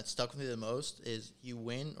one that stuck with me the most is "You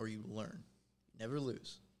win or you learn, never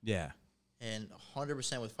lose." Yeah, and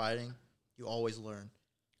 100% with fighting, you always learn.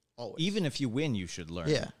 Always. Even if you win, you should learn.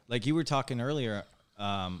 Yeah, like you were talking earlier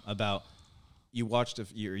about you watched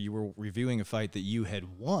you were reviewing a fight that you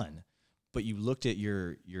had won. But you looked at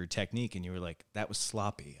your technique and you were like, that was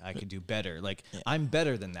sloppy. I could do better. Like, I'm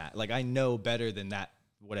better than that. Like, I know better than that,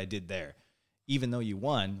 what I did there. Even though you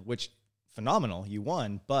won, which, phenomenal, you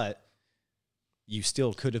won, but you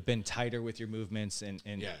still could have been tighter with your movements and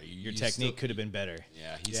your technique could have been better.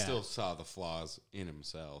 Yeah, he still saw the flaws in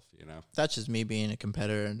himself, you know? That's just me being a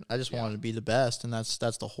competitor, and I just wanted to be the best, and that's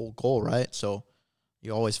the whole goal, right? So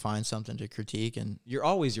you always find something to critique. And you're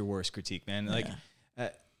always your worst critique, man. Like,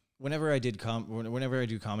 whenever I do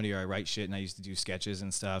comedy or I write shit and I used to do sketches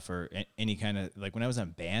and stuff or any kind of, like when I was in a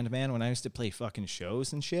band, man, when I used to play fucking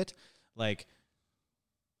shows and shit, like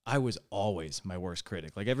I was always my worst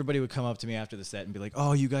critic. Like everybody would come up to me after the set and be like,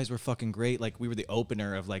 oh, you guys were fucking great. Like we were the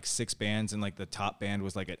opener of like 6 bands and like the top band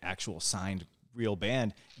was like an actual signed real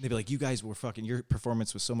band. And they'd be like, you guys were fucking, your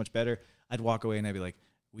performance was so much better. I'd walk away and I'd be like,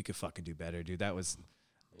 we could fucking do better, dude. That was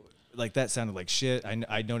like, that sounded like shit.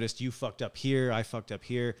 I noticed you fucked up here. I fucked up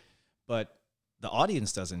here. But the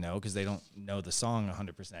audience doesn't know because they don't know the song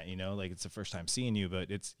 100%, you know, like it's the first time seeing you, but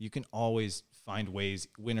you can always find ways,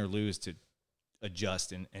 win or lose, to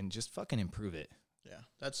adjust and just fucking improve it. Yeah.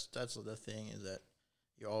 That's the thing, is that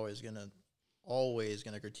you're always going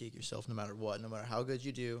to critique yourself no matter what. No matter how good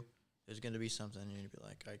you do, there's going to be something you're going to be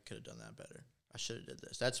like, I could have done that better. I should have did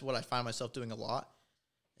this. That's what I find myself doing a lot,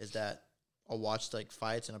 is that I'll watch like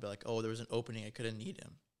fights and I'll be like, oh, there was an opening. I could have kneed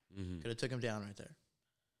him. Mm-hmm. Could have took him down right there.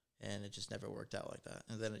 And it just never worked out like that.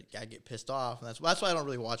 And then I get pissed off. And that's why I don't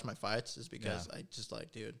really watch my fights, is because I just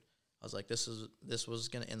like, dude, I was like, this was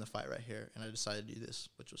going to end the fight right here. And I decided to do this,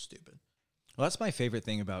 which was stupid. Well, that's my favorite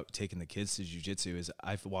thing about taking the kids to jiu-jitsu is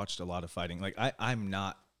I've watched a lot of fighting. Like I'm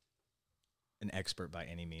not an expert by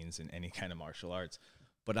any means in any kind of martial arts,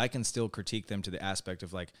 but I can still critique them to the aspect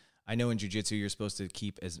of like, I know in jiu-jitsu you're supposed to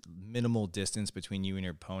keep as minimal distance between you and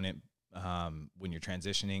your opponent when you're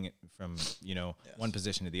transitioning from, you know, one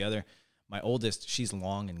position to the other. My oldest, she's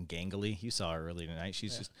long and gangly. You saw her earlier tonight.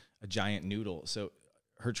 She's just a giant noodle. So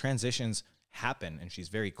her transitions happen and she's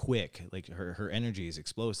very quick. Like her energy is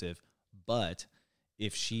explosive. But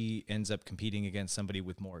if she ends up competing against somebody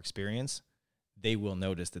with more experience, they will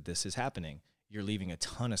notice that this is happening. You're leaving a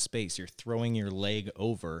ton of space. You're throwing your leg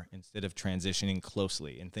over instead of transitioning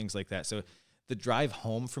closely and things like that. So the drive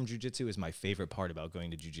home from jiu-jitsu is my favorite part about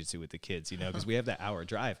going to jiu-jitsu with the kids, you know, because we have that hour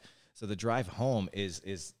drive. So the drive home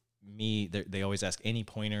is me. They always ask any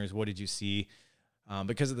pointers. What did you see?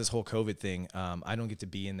 Because of this whole COVID thing, I don't get to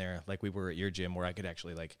be in there like we were at your gym where I could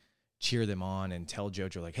actually like cheer them on and tell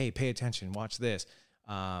Jojo like, hey, pay attention, watch this.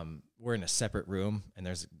 We're in a separate room and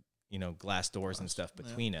there's, you know, glass doors and stuff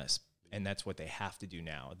between us. And that's what they have to do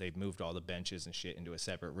now. They've moved all the benches and shit into a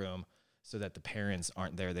separate room so that the parents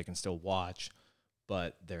aren't there. They can still watch,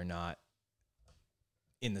 but they're not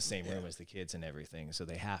in the same room as the kids and everything. So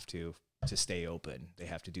they have to stay open. They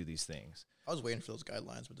have to do these things. I was waiting for those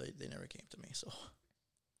guidelines, but they never came to me. So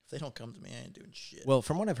if they don't come to me, I ain't doing shit. Well,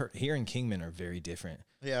 from what I've heard, here in Kingman are very different.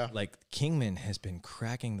 Yeah. Like Kingman has been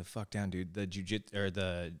cracking the fuck down, dude. The jiu-jitsu, or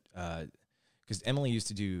because Emily used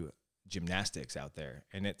to do gymnastics out there,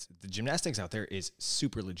 and the gymnastics out there is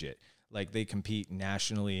super legit. Like they compete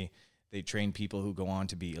nationally. They train people who go on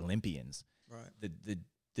to be Olympians. Right.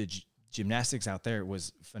 The gymnastics out there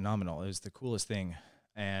was phenomenal. It was the coolest thing.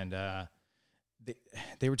 And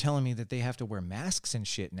they were telling me that they have to wear masks and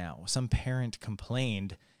shit now. Some parent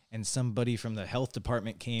complained, and somebody from the health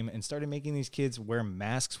department came and started making these kids wear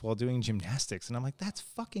masks while doing gymnastics. And I'm like, that's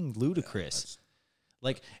fucking ludicrous.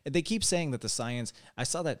 Like, they keep saying that the science, I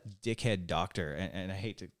saw that dickhead doctor, and I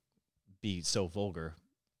hate to be so vulgar.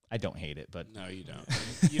 I don't hate it, but. No, you don't.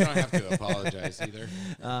 You don't have to apologize either.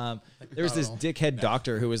 There was this dickhead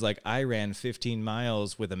doctor who was like, I ran 15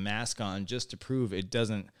 miles with a mask on just to prove it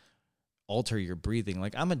doesn't alter your breathing.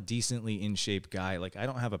 Like, I'm a decently in shape guy. Like, I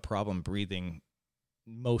don't have a problem breathing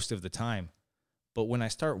most of the time. But when I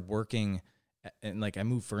start working and like I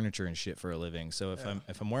move furniture and shit for a living. So if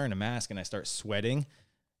I'm wearing a mask and I start sweating,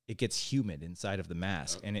 it gets humid inside of the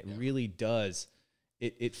mask. And it really does.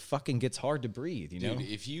 It fucking gets hard to breathe, you know? Dude,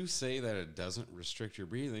 if you say that it doesn't restrict your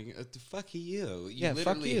breathing, the fuck you. Yeah,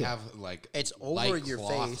 literally fuck you. have like it's over your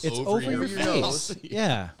face. It's over your face.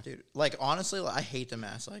 Yeah. Dude, like honestly, I hate the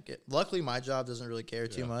mask. Like luckily my job doesn't really care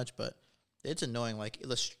too much, but it's annoying. Like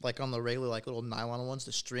on the regular like little nylon ones,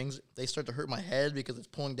 the strings, they start to hurt my head because it's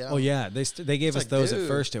pulling down. Oh yeah, they gave us those at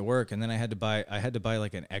first at work, and then I had to buy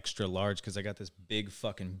like an extra large because I got this big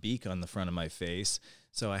fucking beak on the front of my face.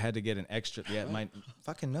 So I had to get an extra. Yeah, my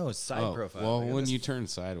fucking nose side profile. Well, when you turn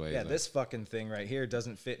sideways. Yeah, this fucking thing right here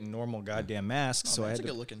doesn't fit in normal goddamn masks. So I had a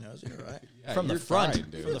good looking nose, you're right. Yeah, from the front, fine,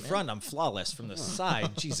 dude. from the front, I'm flawless. From the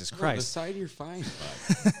side, Jesus No, Christ. the side you're fine,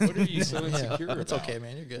 bud. What are you so insecure about? It's okay,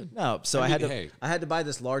 man. You're good. No, so I had to buy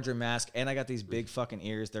this larger mask, and I got these big fucking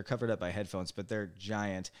ears. They're covered up by headphones, but they're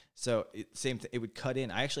giant. So it would cut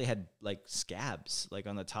in. I actually had like scabs like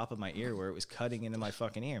on the top of my ear where it was cutting into my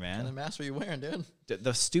fucking ear, man. What kind of mask were you wearing, dude?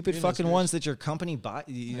 The stupid fucking ones that your company buy,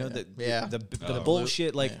 you know, the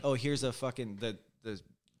bullshit. Like, oh, here's a fucking the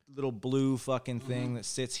little blue fucking thing that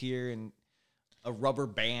sits here and a rubber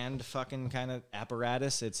band fucking kind of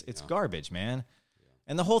apparatus. It's garbage, man. Yeah.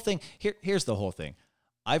 And the whole thing here's the whole thing.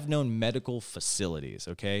 I've known medical facilities,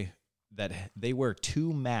 okay, that they wear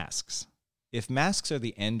 2 masks. If masks are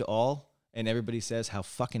the end all, and everybody says how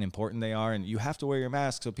fucking important they are, and you have to wear your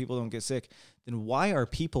mask so people don't get sick, then why are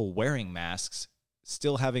people wearing masks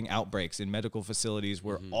still having outbreaks in medical facilities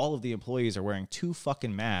where all of the employees are wearing 2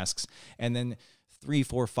 fucking masks, and then 3,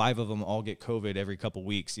 4, 5 of them all get COVID every couple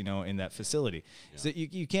weeks, you know, in that facility? Yeah. So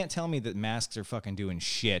you can't tell me that masks are fucking doing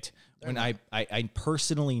shit when I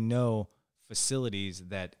personally know facilities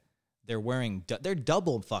that they're wearing, they're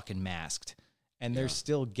double fucking masked. And they're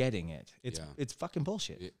still getting it. It's fucking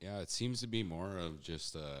bullshit. It seems to be more of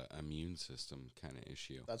just a immune system kind of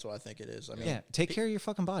issue. That's what I think it is. I mean, take care of your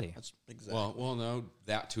fucking body. That's exactly. Well, no,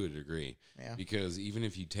 that to a degree. Yeah. Because even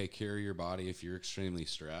if you take care of your body, if you're extremely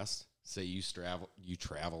stressed, say you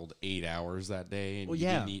traveled 8 hours that day and you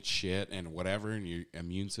didn't eat shit and whatever, and your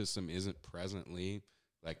immune system isn't presently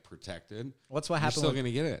like protected. What's what happened? You're still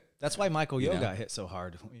gonna get it. That's why Michael Yo got hit so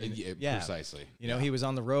hard. Yeah, precisely. You know, he was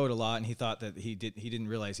on the road a lot, and he thought that he didn't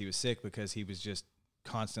realize he was sick because he was just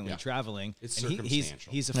constantly traveling. It's and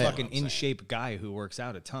circumstantial. He's a fucking in shape guy who works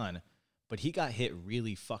out a ton, but he got hit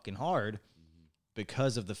really fucking hard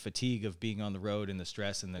because of the fatigue of being on the road and the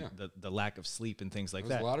stress and the lack of sleep and things like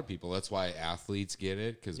that. A lot of people. That's why athletes get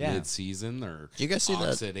it, because mid-season their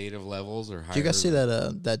oxidative levels are higher. Did you guys see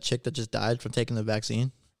that chick that just died from taking the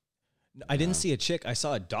vaccine? I didn't see a chick. I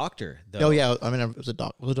saw a doctor, though. Oh, yeah. I mean, was it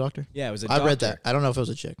a doctor? Yeah, it was a doctor. I read that. I don't know if it was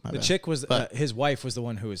a chick. The chick was, his wife was the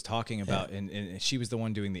one who was talking about, and she was the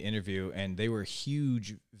one doing the interview, and they were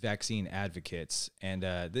huge vaccine advocates. And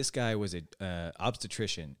this guy was an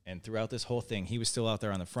obstetrician, and throughout this whole thing, he was still out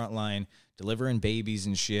there on the front line, delivering babies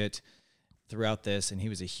and shit throughout this, and he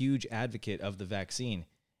was a huge advocate of the vaccine.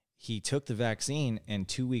 He took the vaccine, and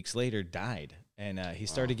 2 weeks later died. And he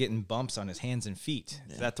started getting bumps on his hands and feet.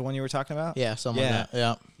 Is that the one you were talking about? Yeah, something like that.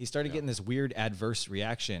 Yeah. He started getting this weird adverse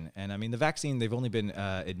reaction. And I mean, the vaccine, they've only been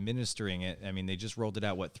administering it. I mean, they just rolled it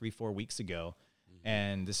out, 3-4 weeks ago.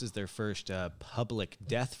 And this is their first public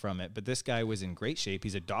death from it. But this guy was in great shape.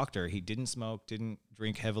 He's a doctor. He didn't smoke, didn't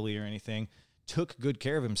drink heavily or anything. Took good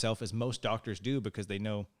care of himself, as most doctors do, because they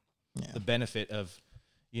know the benefit of,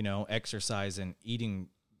 you know, exercise and eating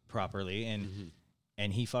properly. And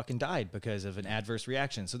and he fucking died because of an adverse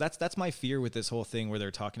reaction. So that's my fear with this whole thing where they're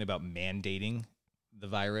talking about mandating the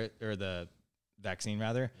virus or the vaccine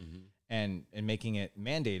rather, and making it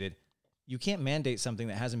mandated. You can't mandate something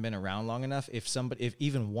that hasn't been around long enough. If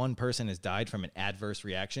even one person has died from an adverse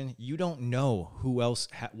reaction, you don't know who else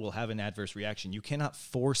will have an adverse reaction. You cannot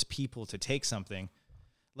force people to take something.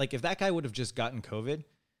 Like if that guy would have just gotten COVID,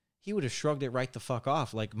 he would have shrugged it right the fuck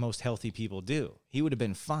off like most healthy people do. He would have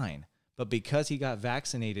been fine. But because he got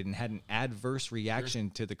vaccinated and had an adverse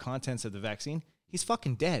reaction to the contents of the vaccine, he's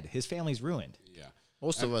fucking dead. His family's ruined. Yeah.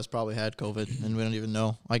 Most of us probably had COVID and we don't even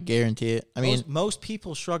know. I guarantee it. I mean, most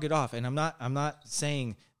people shrug it off, and I'm not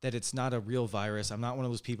saying that it's not a real virus. I'm not one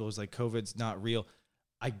of those people who's like COVID's not real.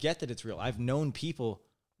 I get that it's real. I've known people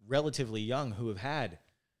relatively young who have had,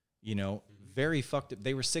 very fucked up.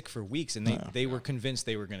 They were sick for weeks, and they were convinced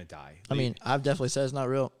they were going to die. I mean, I've definitely said it's not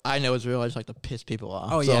real. I know it's real. I just like to piss people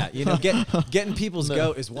off. Oh, so. Yeah. Getting people's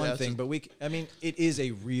goat is one thing, but it is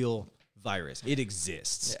a real virus. It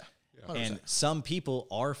exists. Yeah. And some people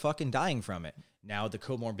are fucking dying from it. Now, the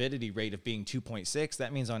comorbidity rate of being 2.6,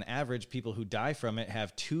 that means on average, people who die from it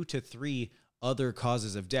have 2 to 3 other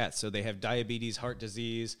causes of death. So they have diabetes, heart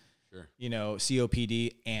disease,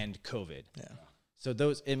 COPD, and COVID. Yeah. So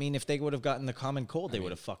those, if they would have gotten the common cold, they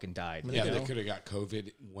would have fucking died. Yeah, they could have got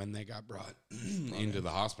COVID when they got brought into the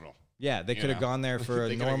hospital. Yeah, they could have gone there for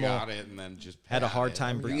a normal. Got it and then just had a hard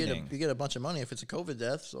time breathing. You get a bunch of money if it's a COVID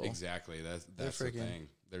death. So exactly, that's the thing.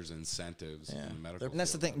 There's incentives in the medical. And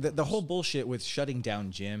that's the thing. The whole bullshit with shutting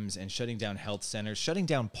down gyms and shutting down health centers, shutting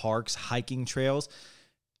down parks, hiking trails.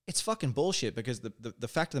 It's fucking bullshit because the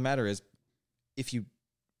fact of the matter is, if you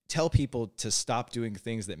tell people to stop doing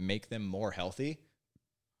things that make them more healthy,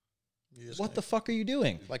 what the fuck are you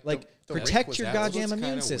doing? Like protect your goddamn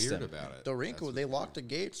immune system. The rink, they locked the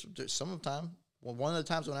gates some of the time. Well, one of the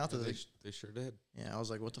times I went out there, they sure did. Yeah, I was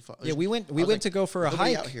like, what the fuck? Yeah, we went to go for a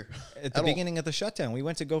hike out here at the beginning of the shutdown. We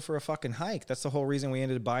went to go for a fucking hike. That's the whole reason we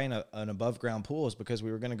ended up buying an above ground pool, is because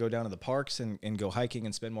we were going to go down to the parks and go hiking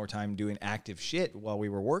and spend more time doing active shit while we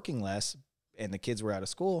were working less and the kids were out of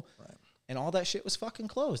school. Right. And all that shit was fucking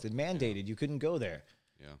closed and mandated. You couldn't go there.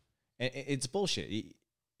 Yeah. And it's bullshit.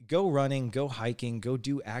 Go running, go hiking, go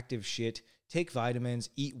do active shit, take vitamins,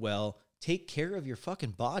 eat well, take care of your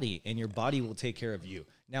fucking body, and your body will take care of you.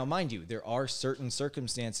 Now, mind you, there are certain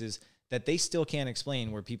circumstances that they still can't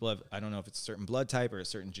explain where people have, I don't know if it's a certain blood type or a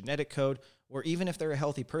certain genetic code, or even if they're a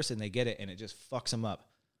healthy person, they get it and it just fucks them up.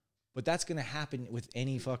 But that's going to happen with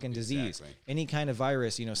any fucking disease, any kind of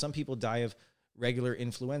virus. Some people die of regular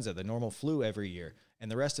influenza, the normal flu every year. And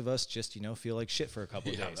the rest of us just, feel like shit for a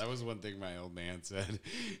couple of days. That was one thing my old man said.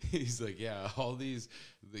 He's like, all these,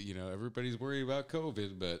 everybody's worried about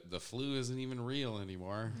COVID, but the flu isn't even real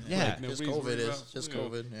anymore. Yeah, like, just COVID is just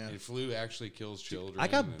COVID. Yeah. And flu actually kills children. I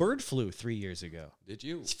got bird flu 3 years ago. Did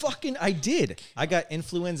you? I did. I got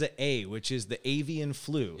influenza A, which is the avian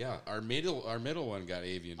flu. Yeah, our middle one got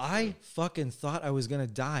avian flu. I fucking thought I was going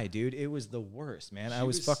to die, dude. It was the worst, man. I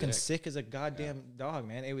was fucking sick as a goddamn dog,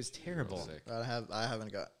 man. It was terrible. I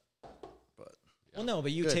haven't got, but well, no,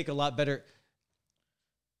 but you take a lot better.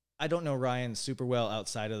 I don't know Ryan super well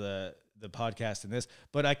outside of the podcast and this,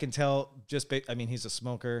 but I can tell he's a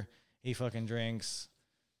smoker. He fucking drinks.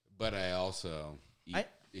 But I also eat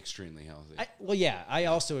extremely healthy.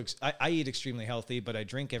 I eat extremely healthy, but I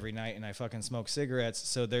drink every night and I fucking smoke cigarettes.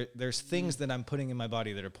 So there's things that I'm putting in my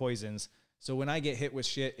body that are poisons. So when I get hit with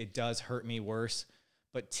shit, it does hurt me worse.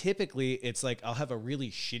 But typically it's like I'll have a really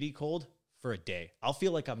shitty cold for a day. I'll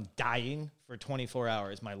feel like I'm dying for 24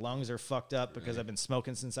 hours. My lungs are fucked up because I've been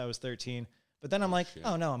smoking since I was 13. But then I'm like,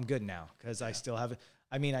 oh no, I'm good now because I still have it.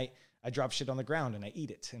 I drop shit on the ground and I eat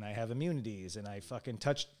it and I have immunities and I fucking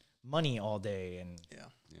touch money all day and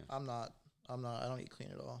I'm not. I don't eat clean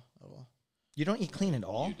at all. You don't eat clean at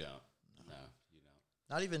all? You don't. No, you don't.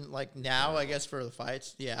 Not even like now, I guess, for the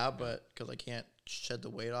fights. Yeah, but because I can't shed the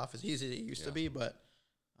weight off as easy as it used to be, but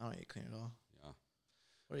I don't eat clean at all.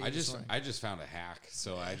 I just found a hack,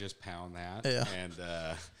 so I just pound that, and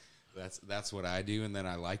that's what I do. And then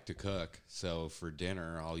I like to cook, so for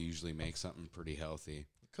dinner I'll usually make something pretty healthy.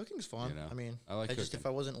 Cooking's fun. I like cooking. If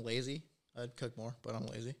I wasn't lazy, I'd cook more, but I'm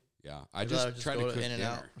lazy. Yeah, I just try to cook in and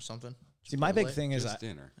dinner out or something. See, my big thing is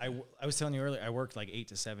dinner. I was telling you earlier, I worked like 8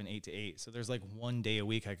 to 7, 8 to 8. So there's like one day a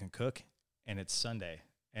week I can cook, and it's Sunday,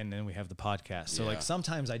 and then we have the podcast. So like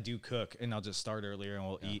sometimes I do cook, and I'll just start earlier and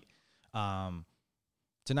we'll eat.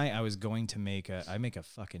 Tonight I was going to make a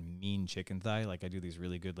fucking mean chicken thigh. Like I do these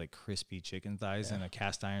really good like crispy chicken thighs in a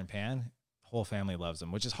cast iron pan. Whole family loves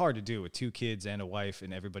them, which is hard to do with 2 kids and a wife,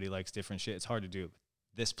 and everybody likes different shit. It's hard to do.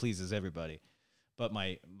 This pleases everybody. But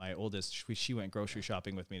my oldest, she went grocery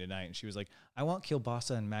shopping with me tonight, and she was like, I want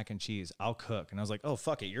kielbasa and mac and cheese. I'll cook. And I was like, oh,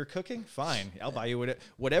 fuck it. You're cooking? Fine. I'll buy you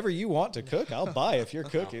whatever you want to cook. I'll buy if you're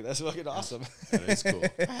cooking. That's fucking awesome. That is cool.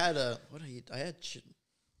 I had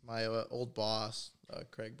my old boss,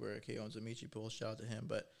 Craig Burke, he owns a Michi Pool. Shout out to him.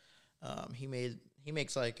 But he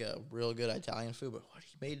makes like a real good Italian food. But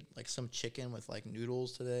he made like some chicken with like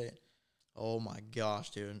noodles today. Oh my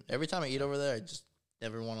gosh, dude! Every time I eat over there, I just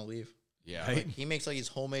never want to leave. Yeah, right? He makes like these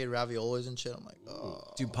homemade raviolis and shit. I'm like, oh,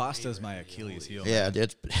 dude, pasta's my Achilles heel. Yeah,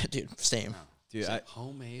 dude, same. Dude,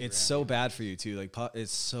 homemade. It's so bad for you too. Like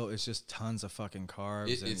it's just tons of fucking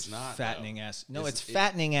carbs. It's not fattening ass. No, it's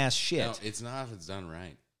fattening ass shit. No, it's not if it's done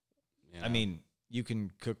right. I mean, you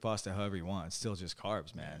can cook pasta however you want. It's still just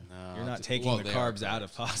carbs, man. No, you're not taking the carbs out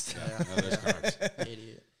of pasta. Yeah. No, there's carbs.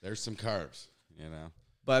 Idiot. There's some carbs, you know.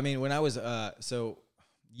 But I mean, when I was so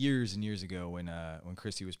years and years ago, when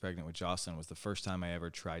Christy was pregnant with Jocelyn, was the first time I ever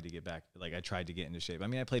tried to get back. Like, I tried to get into shape. I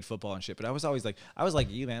mean, I played football and shit, but I was always like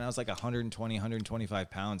you, man. I was like 120,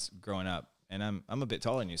 125 pounds growing up, and I'm a bit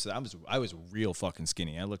taller than you, so I was real fucking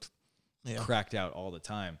skinny. I looked cracked out all the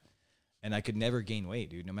time. And I could never gain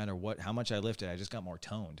weight, dude. No matter how much I lifted, I just got more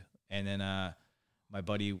toned. And then my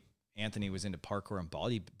buddy Anthony was into parkour and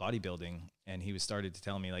bodybuilding, and he started to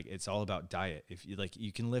tell me, like, it's all about diet. If you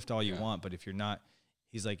you can lift all you want, but if you're not,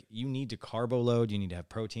 he's like, you need to carbo load, you need to have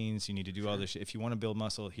proteins, you need to do all this shit. If you want to build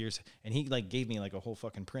muscle, and he like gave me like a whole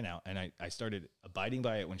fucking printout, and I started abiding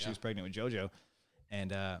by it when she was pregnant with JoJo,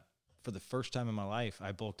 and for the first time in my life,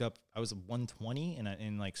 I bulked up. I was 120, and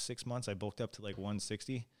in like 6 months, I bulked up to like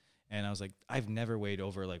 160. And I was like, I've never weighed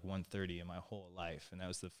over like 130 in my whole life. And that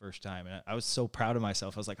was the first time. And I was so proud of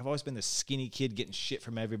myself. I was like, I've always been this skinny kid getting shit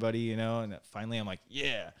from everybody, you know? And finally I'm like,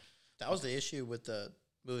 yeah. That was the issue with the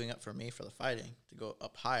moving up for me for the fighting, to go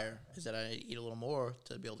up higher, is that I need to eat a little more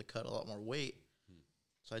to be able to cut a lot more weight.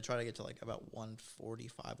 So I try to get to like about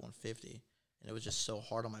 145, 150. And it was just so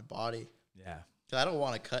hard on my body. Yeah. Because I don't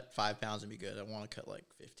want to cut 5 pounds and be good. I want to cut like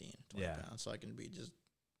 15, 20 pounds so I can be just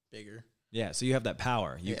bigger. Yeah, so you have that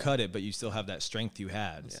power. You cut it, but you still have that strength you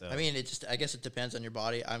had. Yeah. So. I mean, I guess it depends on your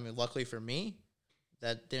body. I mean, luckily for me,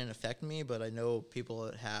 that didn't affect me, but I know people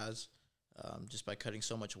it has just by cutting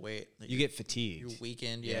so much weight. You get fatigued. You're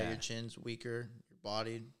weakened. Yeah, your chin's weaker. Your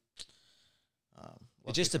body.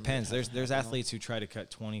 It just depends. There's athletes who try to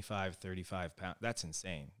cut 25, 35 pounds. That's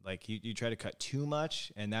insane. Like, you try to cut too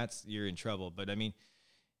much, and you're in trouble. But, I mean,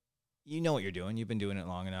 you know what you're doing. You've been doing it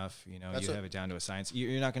long enough. You know, you have it down to a science.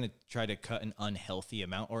 You're not going to try to cut an unhealthy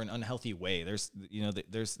amount or an unhealthy way. There's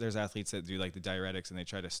athletes that do like the diuretics and they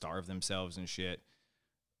try to starve themselves and shit.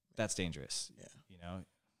 That's dangerous. Yeah. You know,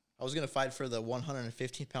 I was going to fight for the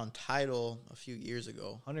 115-pound title a few years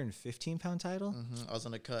ago. 115-pound title? Mm-hmm. I was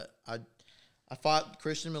going to cut. I fought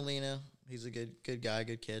Christian Molina. He's a good guy,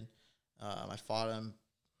 good kid. I fought him,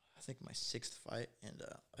 I think, my 6th fight, and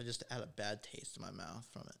I just had a bad taste in my mouth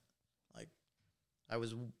from it. Like,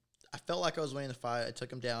 I felt like I was winning the fight. I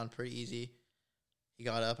took him down pretty easy. He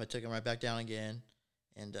got up. I took him right back down again.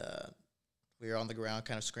 And we were on the ground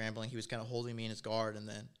kind of scrambling. He was kind of holding me in his guard, and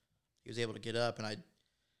then he was able to get up. And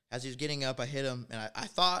as he was getting up, I hit him. And I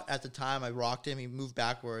thought at the time I rocked him. He moved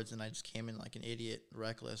backwards, and I just came in like an idiot,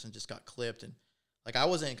 reckless, and just got clipped. And, like, I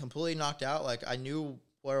wasn't completely knocked out. Like, I knew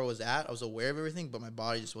where I was at. I was aware of everything, but my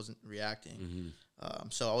body just wasn't reacting. Mm-hmm.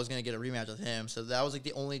 So I was going to get a rematch with him. So that was like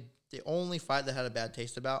the only fight that I had a bad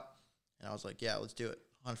taste about. And I was like, yeah, let's do it.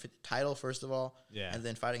 150 title, first of all. Yeah. And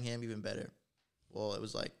then fighting him even better. Well, it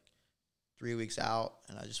was like 3 weeks out,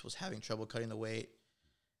 and I just was having trouble cutting the weight.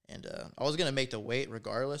 And I was going to make the weight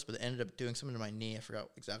regardless, but it ended up doing something to my knee. I forgot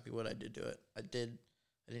exactly what I did to it. I didn't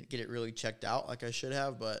get it really checked out like I should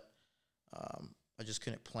have, but I just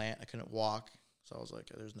couldn't plant. I couldn't walk. So I was like,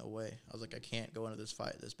 there's no way. I was like, I can't go into this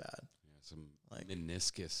fight this bad. Yeah, some like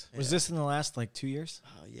meniscus. Was this in the last like 2 years?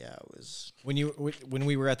 Yeah, it was. When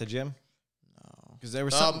we were at the gym? No. Because there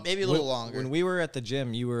was something, maybe a little longer. When we were at the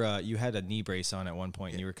gym, you you had a knee brace on at one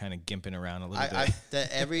point, and you were kind of gimping around a little bit.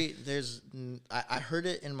 I heard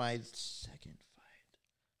it in my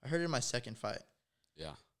second fight.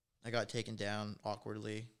 Yeah. I got taken down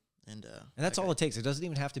awkwardly. And that's all it takes. It doesn't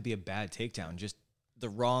even have to be a bad takedown. Just the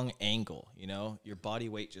wrong angle, you know? Your body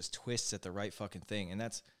weight just twists at the right fucking thing. And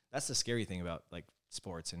that's the scary thing about, like,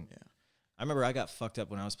 sports. And I remember I got fucked up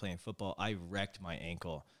when I was playing football. I wrecked my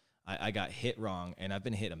ankle. I got hit wrong, and I've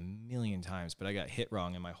been hit a million times, but I got hit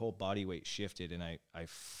wrong, and my whole body weight shifted, and I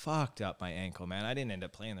fucked up my ankle, man. I didn't end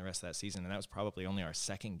up playing the rest of that season, and that was probably only our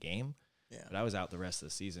second game. Yeah. But I was out the rest of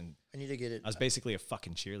the season. I need to get it. I was basically a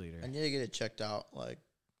fucking cheerleader. I need to get it checked out, like,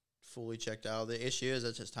 fully checked out. The issue is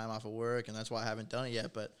it's just time off of work, and that's why I haven't done it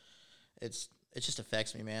yet, but it just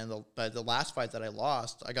affects me, man. The last fight that I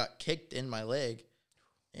lost, I got kicked in my leg,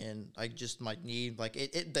 and my knee, like,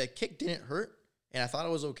 the kick didn't hurt, and I thought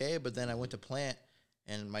it was okay, but then I went to plant,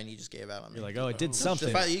 and my knee just gave out on me. You're like, oh, it did something.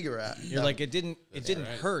 The fight that you were at. You're like, it didn't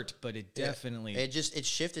hurt, but it definitely. It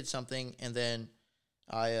shifted something, and then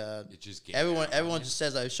everyone just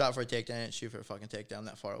says I shot for a takedown. I didn't shoot for a fucking takedown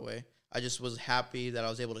that far away. I just was happy that I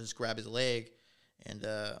was able to just grab his leg, and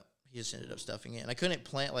he just ended up stuffing it. And I couldn't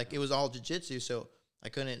plant, like, it was all jiu-jitsu, so I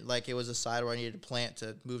couldn't, like, it was a side where I needed to plant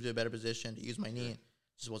to move to a better position to use my knee. It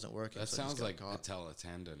just wasn't working. That sounds like patella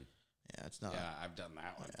tendon. Yeah, it's not. Yeah, I've done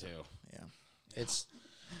that one too. Yeah. It's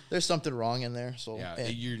there's something wrong in there. So yeah,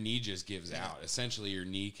 your knee just gives out. Essentially, your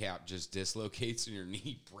kneecap just dislocates and your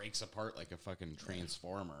knee breaks apart like a fucking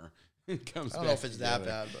transformer. It comes. I don't know if it's that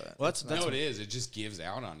bad, but no, it is. It just gives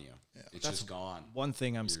out on you. Yeah. It's just gone. One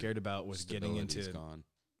thing I'm scared about was getting into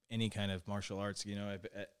any kind of martial arts. You know,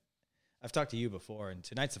 I've talked to you before, and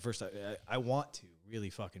tonight's the first time I want to really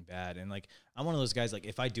fucking bad. And like, I'm one of those guys, like,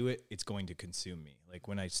 if I do it, it's going to consume me. Like,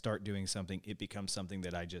 when I start doing something, it becomes something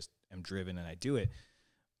that I just am driven and I do it.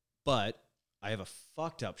 But I have a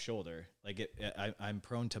fucked up shoulder. Like, I'm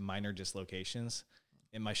prone to minor dislocations,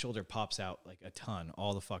 and my shoulder pops out like a ton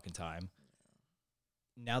all the fucking time.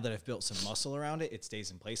 Now that I've built some muscle around it, it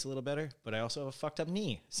stays in place a little better, but I also have a fucked up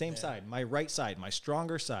knee. Same side. My right side, my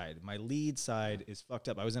stronger side, my lead side is fucked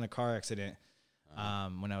up. I was in a car accident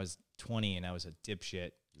when I was 20, and I was a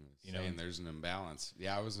dipshit. You know, there's an imbalance.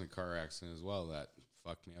 Yeah, I was in a car accident as well. That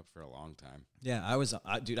fucked me up for a long time. Yeah,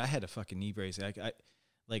 dude, I had a fucking knee brace.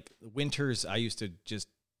 Like winters, I used to just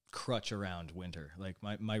crutch around winter. Like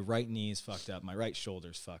my right knee is fucked up. My right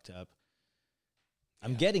shoulder's fucked up.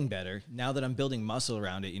 I'm getting better now that I'm building muscle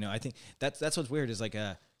around it. You know, I think that's what's weird is like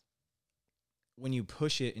when you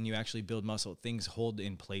push it and you actually build muscle, things hold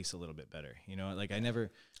in place a little bit better. You know, like I never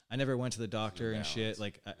went to the doctor and shit.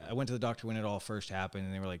 Like I went to the doctor when it all first happened,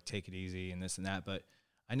 and they were like, take it easy and this and that. But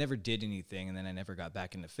I never did anything, and then I never got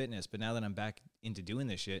back into fitness. But now that I'm back into doing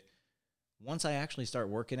this shit, once I actually start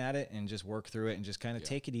working at it and just work through it and just kind of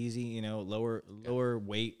take it easy, you know, lower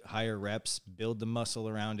weight, higher reps, build the muscle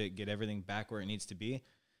around it, get everything back where it needs to be.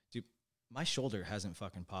 Dude, my shoulder hasn't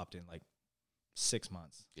fucking popped in like 6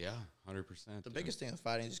 months. Yeah, 100%. The biggest thing with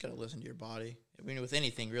fighting is you just got to listen to your body. I mean, with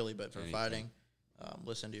anything really, but for fighting,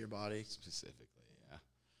 listen to your body. Specifically, yeah.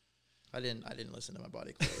 I didn't listen to my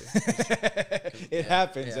body clearly. It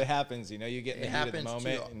happens. Yeah. It happens. You know, you get in the heat of the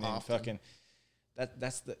moment and then fucking...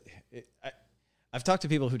 I've talked to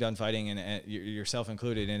people who've done fighting and yourself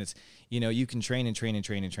included, and it's, you know, you can train and train and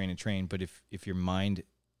train and train and train, but if your mind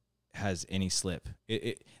has any slip,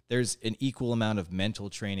 there's an equal amount of mental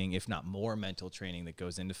training, if not more mental training, that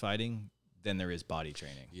goes into fighting than there is body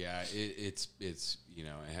training. Yeah, it's you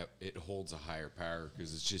know, it holds a higher power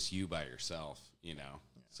because it's just you by yourself, you know.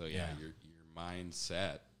 So your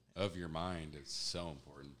mindset of your mind is so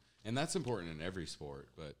important. And that's important in every sport,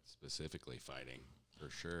 but specifically fighting,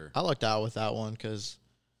 for sure. I lucked out with that one because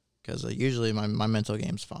usually my mental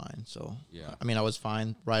game's fine. So, I mean, I was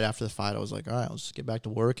fine right after the fight. I was like, all right, let's get back to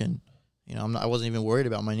work. And, you know, I wasn't even worried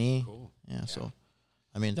about my knee. Cool. Yeah, so,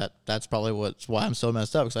 I mean, that's probably why I'm so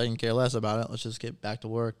messed up, because I didn't care less about it. Let's just get back to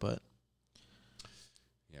work. But,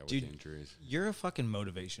 yeah, with dude, injuries. You're a fucking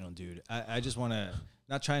motivational dude. I just want to,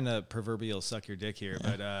 not trying to proverbial suck your dick here,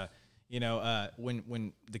 but, you know,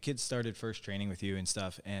 when the kids started first training with you and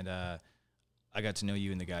stuff, and I got to know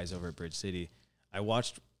you and the guys over at Bridge City, I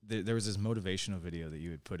watched, there was this motivational video that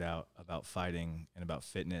you had put out about fighting and about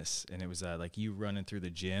fitness, and it was like you running through the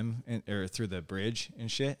gym or through the bridge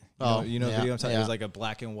and shit. You know the video I'm talking about? It was like a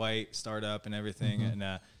black and white startup and everything,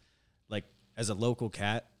 and like as a local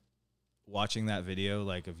cat, watching that video,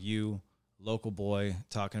 like of you, local boy,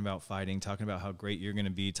 talking about fighting, talking about how great you're going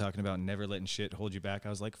to be, talking about never letting shit hold you back. I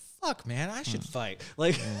was like, fuck, man, I should fight.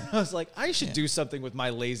 Like, I was like, I should do something with my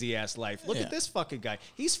lazy ass life. Look at this fucking guy.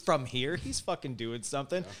 He's from here. He's fucking doing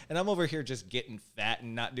something. And I'm over here just getting fat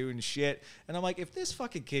and not doing shit. And I'm like, if this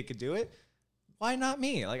fucking kid could do it, why not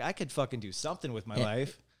me? Like, I could fucking do something with my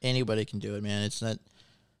life. Anybody can do it, man. It's not...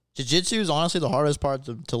 Jiu-jitsu is honestly the hardest part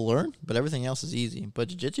to learn, but everything else is easy. But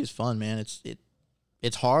jiu-jitsu is fun, man.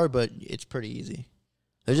 It's hard, but it's pretty easy.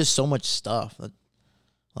 There's just so much stuff,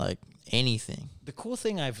 like anything. The cool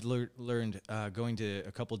thing I've learned going to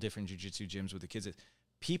a couple different jiu-jitsu gyms with the kids is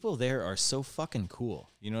people there are so fucking cool.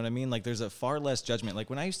 You know what I mean? Like, there's a far less judgment. Like,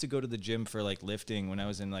 when I used to go to the gym for, like, lifting, when I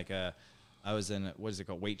was in, like, what is it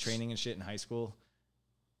called, weight training and shit in high school,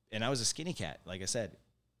 and I was a skinny cat, like I said,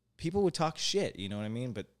 people would talk shit, you know what I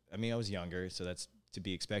mean? But, I mean, I was younger, so that's to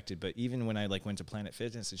be expected. But even when I like went to Planet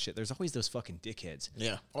Fitness and shit, there's always those fucking dickheads.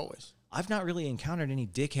 Yeah, always. I've not really encountered any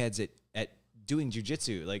dickheads at doing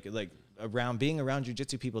jujitsu. Like being around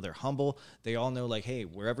jujitsu people, they're humble. They all know, like, hey,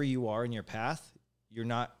 wherever you are in your path, you're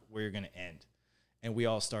not where you're gonna end. And we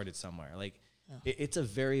all started somewhere. Like, it's a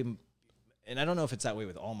very, and I don't know if it's that way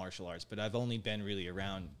with all martial arts, but I've only been really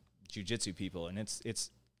around jujitsu people, and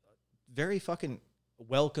it's very fucking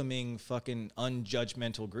welcoming, fucking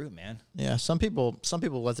unjudgmental group, man. Yeah, some people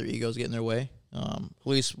let their egos get in their way. At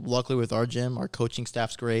least luckily with our gym, our coaching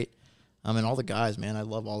staff's great. And all the guys, man, I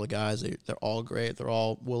love all the guys. They're all great. They're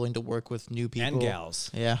all willing to work with new people. And gals.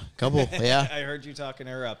 Yeah, couple. Yeah. I heard you talking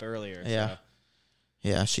her up earlier. Yeah. So.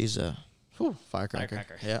 Yeah, she's Ooh,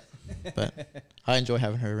 firecracker. Yeah. But I enjoy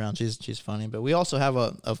having her around. She's funny. But we also have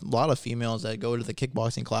a lot of females that go to the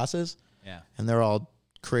kickboxing classes. Yeah. And they're all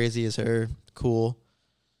crazy as her, cool.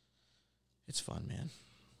 It's fun, man.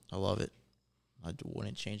 I love it. I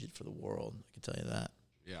wouldn't change it for the world. I can tell you that.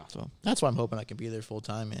 Yeah. So that's why I'm hoping I can be there full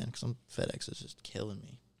time, man, because FedEx is just killing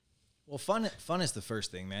me. Well, fun is the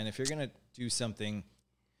first thing, man. If you're going to do something,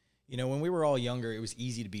 when we were all younger, it was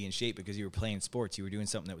easy to be in shape because you were playing sports. You were doing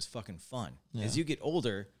something that was fucking fun. Yeah. As you get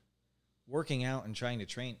older, working out and trying to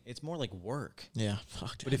train, it's more like work. Yeah,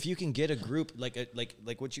 fuck. Dude. But if you can get a group like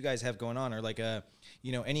what you guys have going on, or like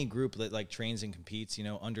any group that like trains and competes,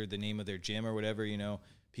 under the name of their gym or whatever,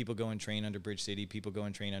 people go and train under Bridge City, people go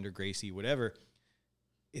and train under Gracie, whatever.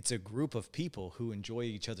 It's a group of people who enjoy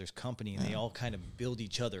each other's company, and they all kind of build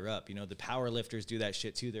each other up. The power lifters do that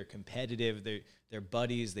shit too. They're competitive. They're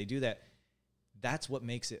buddies. They do that. That's what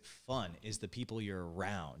makes it fun, is the people you're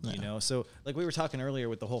around, So like we were talking earlier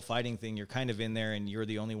with the whole fighting thing, you're kind of in there and you're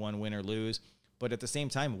the only one, win or lose. But at the same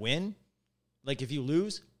time, win, like if you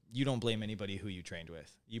lose, you don't blame anybody who you trained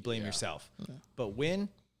with. You blame yourself. Yeah. But win,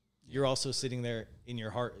 you're also sitting there in your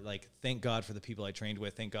heart, like, thank God for the people I trained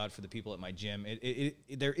with. Thank God for the people at my gym.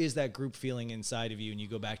 There is that group feeling inside of you, and you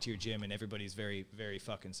go back to your gym and everybody's very, very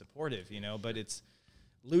fucking supportive, But it's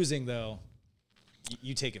losing, though.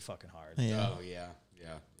 You take it fucking hard. Yeah. Oh, yeah.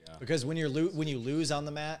 Because when you lose on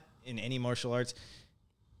the mat in any martial arts,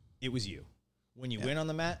 it was you. When you win on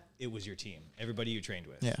the mat, it was your team, everybody you trained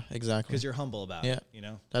with. Yeah, exactly. Because you're humble about it,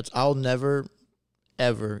 I'll never,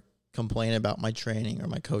 ever complain about my training or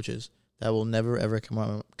my coaches. That will never, ever come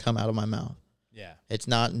out of my mouth. Yeah.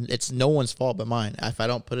 It's no one's fault but mine. If I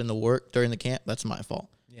don't put in the work during the camp, that's my fault.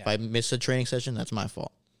 Yeah. If I miss a training session, that's my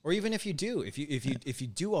fault. Or even if you do, if you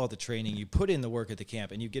do all the training, you put in the work at the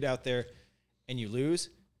camp, and you get out there and you lose.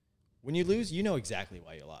 When you lose, you know exactly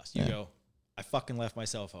why you lost. You go, I fucking left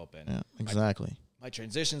myself open. Yeah, exactly. My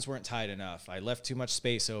transitions weren't tight enough. I left too much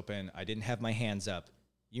space open. I didn't have my hands up.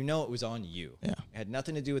 It was on you. Yeah. It had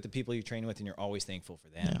nothing to do with the people you train with, and you're always thankful for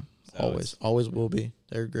them. Yeah. So always will be.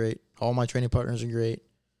 They're great. All my training partners are great.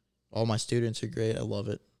 All my students are great. I love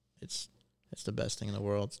it. It's the best thing in the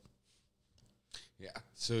world. Yeah.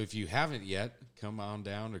 So if you haven't yet, come on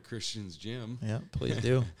down to Christian's gym. Yeah, please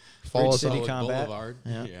do. Follow us City Combat Boulevard.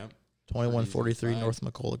 Yeah. 2143 North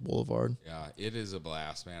McCulloch Boulevard. Yeah, it is a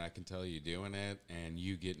blast, man. I can tell you doing it, and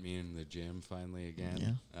you get me in the gym finally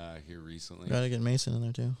again here recently. Gotta get Mason in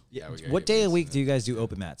there too. Yeah. What day of the week do you guys do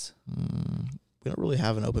open mats? We don't really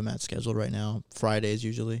have an open mat scheduled right now. Fridays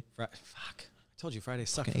usually. Fuck. I told you Fridays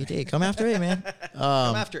suck. 8 come after 8, man.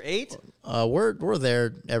 Come after 8? We're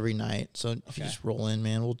there every night. So if you just roll in,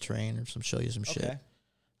 man, we'll train or show you some shit.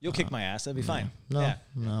 You'll kick my ass. That'd be fine. No,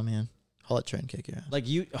 man. I'll let Trent kick your ass. Like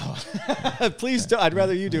you, please don't. I'd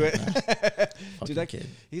rather you do it. Dude, that kid.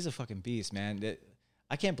 He's a fucking beast, man.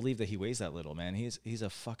 I can't believe that he weighs that little, man. He's a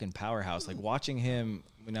fucking powerhouse. Like watching him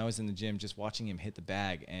when I was in the gym, just watching him hit the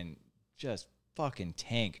bag and just fucking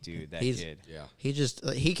tank, dude. That kid. Yeah.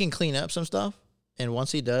 He can clean up some stuff, and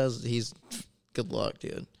once he does, he's good luck,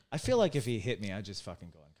 dude. I feel like if he hit me, I'd just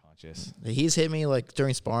fucking go unconscious. He's hit me like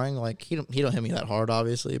during sparring. Like he don't hit me that hard,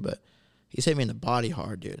 obviously, but he's hit me in the body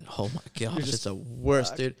hard, dude. Oh my gosh, it's the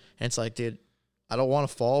worst, dude. And it's like, dude, I don't want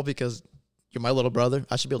to fall because you're my little brother.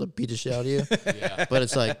 I should be able to beat the shit out of you. Yeah. But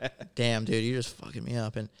it's like, damn, dude, you're just fucking me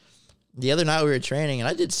up. And the other night we were training, and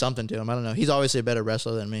I did something to him. I don't know. He's obviously a better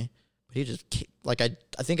wrestler than me. But he just, like, I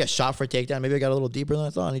think I shot for a takedown. Maybe I got a little deeper than I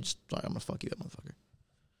thought. And he just, like, I'm going to fuck you up,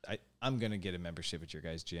 motherfucker. I'm going to get a membership at your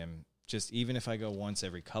guys' gym. Just even if I go once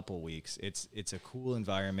every couple weeks, it's a cool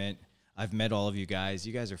environment. I've met all of you guys.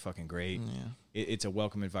 You guys are fucking great. Yeah. It's a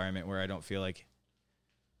welcome environment where I don't feel like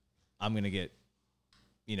I'm going to get,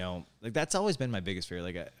 like that's always been my biggest fear.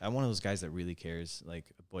 Like I'm one of those guys that really cares, like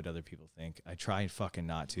what other people think. I try fucking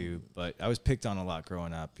not to, but I was picked on a lot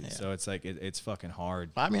growing up. Yeah. So it's like, it's fucking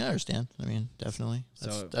hard. I mean, I understand. I mean, definitely.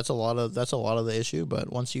 That's a lot of the issue,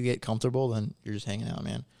 but once you get comfortable, then you're just hanging out,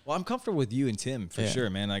 man. Well, I'm comfortable with you and Tim for sure,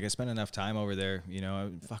 man. Like I spent enough time over there,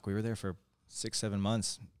 we were there for 6-7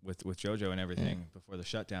 months with JoJo and everything before the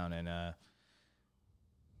shutdown. And,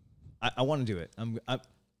 I want to do it.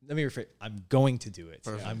 Let me rephrase. I'm going to do it.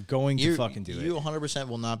 Perfect. I'm going to fucking do it. You 100%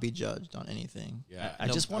 will not be judged on anything. Yeah. I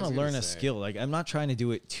just want to learn a skill. Like I'm not trying to do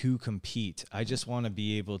it to compete. I just want to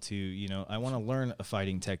be able to, I want to learn a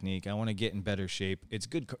fighting technique. I want to get in better shape. It's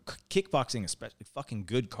good. Kickboxing, especially fucking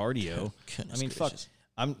good cardio. Goodness I mean, gracious.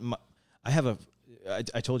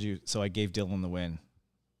 I told you, so I gave Dylan the win.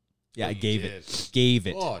 Yeah, I gave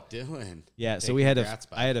it. Oh, Dylan. Yeah, so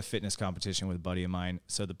I had a fitness competition with a buddy of mine.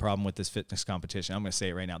 So the problem with this fitness competition, I'm going to say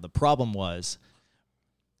it right now. The problem was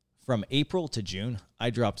from April to June, I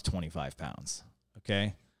dropped 25 pounds.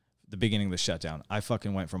 Okay. The beginning of the shutdown, I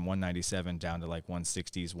fucking went from 197 down to like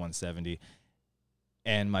 160s, 170.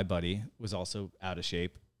 And my buddy was also out of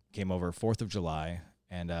shape, came over 4th of July,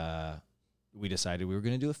 and we decided we were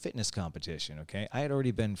going to do a fitness competition, okay? I had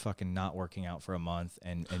already been fucking not working out for a month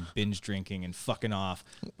and binge drinking and fucking off,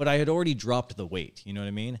 but I had already dropped the weight, you know what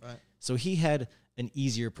I mean? Right. So he had an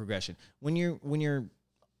easier progression. When you're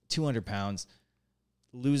 200 pounds,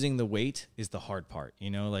 losing the weight is the hard part, you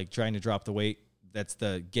know? Like trying to drop the weight, that's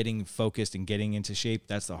the getting focused and getting into shape,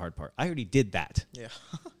 that's the hard part. I already did that. Yeah.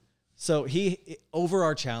 So over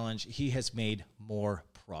our challenge, he has made more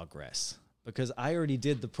progress because I already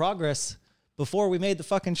did the progress before we made the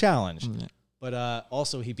fucking challenge. Mm-hmm. But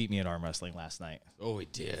also he beat me at arm wrestling last night. Oh, he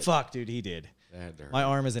did. Fuck, dude, he did. My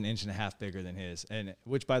arm is 1.5 inches bigger than his. And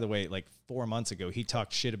which, by the way, like 4 months ago, he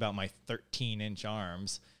talked shit about my 13-inch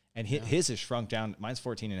arms. And his has shrunk down. Mine's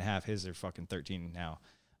 14.5. His are fucking 13 now.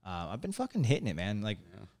 I've been fucking hitting it, man. Like,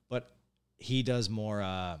 but he does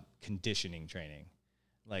more conditioning training,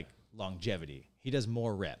 like longevity. He does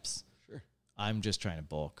more reps. Sure. I'm just trying to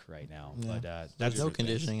bulk right now, but that's no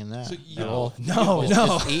conditioning in that. So no.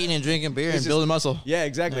 Just eating and drinking beer and building muscle. Yeah,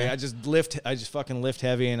 exactly. Yeah. I just fucking lift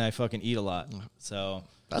heavy and I fucking eat a lot. So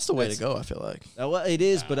that's the way to go. I feel like. Well, it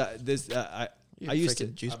is, but I used to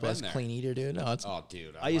juice plus clean eater, dude. Oh,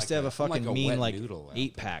 dude! I used to have a fucking mean like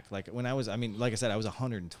 8-pack. Like when I was, like I said, I was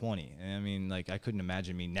 120. And I mean, like I couldn't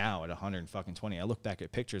imagine me now at 120. I look back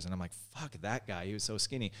at pictures and I'm like, fuck that guy. He was so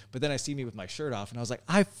skinny. But then I see me with my shirt off and I was like,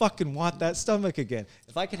 I fucking want that stomach again.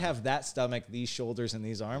 If I could have that stomach, these shoulders, and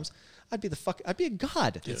these arms, I'd be a god.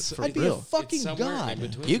 I'd be a fucking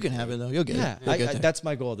god. You can have it though. You'll get it. That's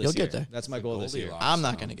my goal this year. You'll get there. That's my goal this year. I'm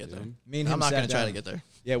not gonna get there. I'm not gonna try to get there.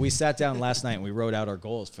 Yeah, we sat down last night and we wrote out our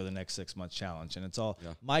goals for the next 6 months challenge. And it's all,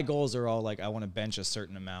 my goals are all like, I want to bench a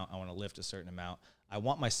certain amount. I want to lift a certain amount. I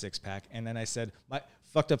want my 6-pack. And then I said, my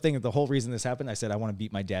fucked up thing, the whole reason this happened, I said, I want to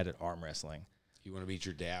beat my dad at arm wrestling. You want to beat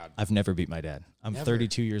your dad? I've never beat my dad. I'm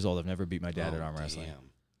 32 years old. I've never beat my dad at arm wrestling.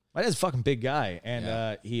 My dad's a fucking big guy.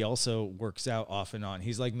 And he also works out off and on.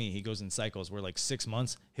 He's like me. He goes in cycles where like 6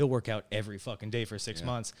 months, he'll work out every fucking day for 6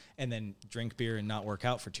 months and then drink beer and not work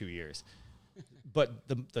out for 2 years. But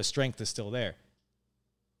the strength is still there.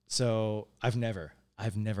 So I've never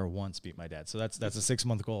once beat my dad. So that's a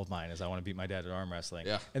 6-month goal of mine is I want to beat my dad at arm wrestling.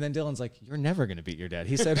 Yeah. And then Dylan's like, you're never going to beat your dad.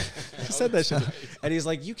 He said, that shit. And he's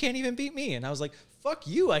like, you can't even beat me. And I was like, fuck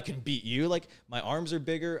you. I can beat you. Like my arms are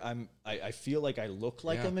bigger. I feel like I look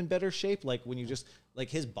like I'm in better shape. Like when you just like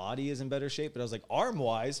his body is in better shape. But I was like, arm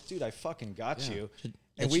wise, dude, I fucking got you.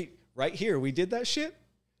 And we did that shit.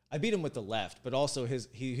 I beat him with the left, but also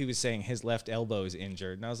he was saying his left elbow is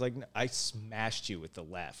injured. And I was like, I smashed you with the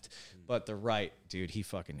left. But the right, dude, he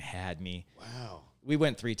fucking had me. Wow. We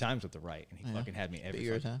went 3 times with the right, and he fucking had me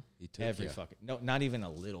every time. Fucking. No, not even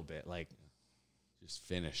a little bit. Like, just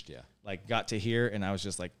finished you. Like, got to here, and I was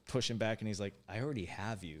just, like, pushing back, and he's like, I already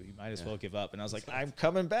have you. You might as well give up. And I was like, I'm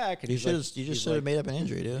coming back. And you just should have made up an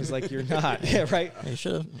injury, dude. He's like, you're not. Yeah, right? You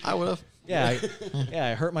should have. I would have. Yeah,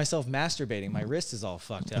 I hurt myself masturbating. My wrist is all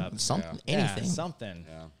fucked up. Anything. Yeah, something.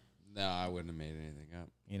 Yeah. No, I wouldn't have made anything up.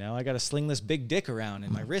 You know, I got to sling this big dick around,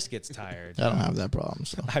 and my wrist gets tired. I don't have that problem.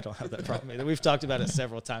 So. I don't have that problem either. We've talked about it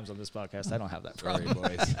several times on this podcast. I don't have that problem.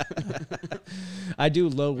 Sorry, boys. I do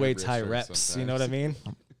low weights, high reps. Sometimes. You know what I mean?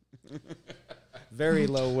 Very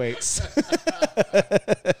low weights.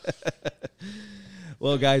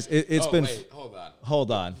 Well, guys, it's been. Wait,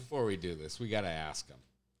 hold on. Before we do this, we got to ask him.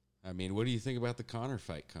 I mean, what do you think about the Connor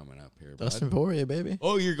fight coming up here, Dustin Poirier, baby.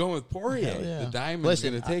 Oh, you're going with Poirier. Yeah. The Diamond's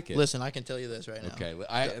going to take it. Listen, I can tell you this right now. Okay,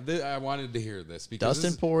 I wanted to hear this because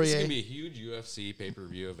Dustin Poirier. This is going to be a huge UFC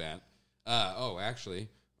pay-per-view event. Actually,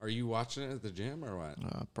 are you watching it at the gym or what?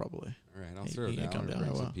 Probably. All right, I'll throw it down and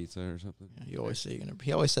bring some pizza or something. Yeah, he always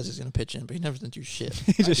says he's going to pitch in, but he never does do shit.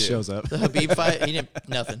 He just shows up. The Habib fight, he didn't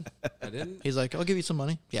nothing. I didn't? He's like, I'll give you some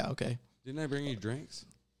money. Yeah, okay. Didn't I bring you drinks?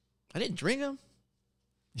 I didn't drink them.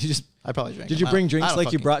 I probably drank. Did you bring drinks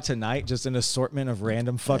like you brought tonight? Just an assortment of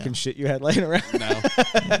random fucking shit you had laying around? No.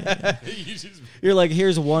 You're like,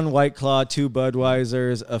 here's 1 White Claw, 2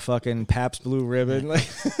 Budweisers, a fucking Pabst Blue Ribbon, like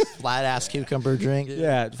flat ass cucumber drink.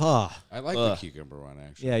 Yeah. I like the cucumber one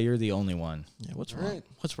actually. Yeah, you're the only one. Yeah. What's wrong? Right.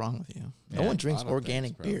 What's wrong with you? No one drinks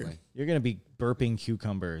organic beer. You're gonna be burping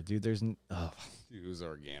cucumber, dude. Dude, it was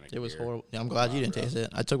organic. It was horrible. Yeah, I'm glad you didn't taste it.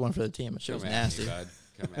 I took one for the team. It was nasty.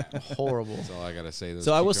 Horrible. That's all I gotta say.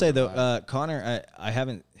 So I will say though, Connor, I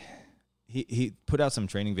haven't. He put out some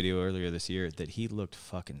training video earlier this year that he looked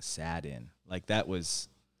fucking sad in. Like that was.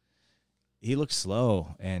 He looked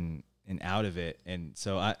slow and out of it, and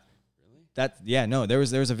so There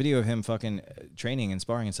was a video of him fucking training and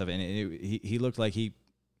sparring and stuff, and he looked like he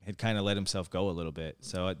had kind of let himself go a little bit.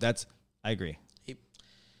 So I agree.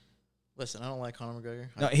 Listen, I don't like Conor McGregor.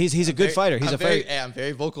 No, he's a good fighter. I'm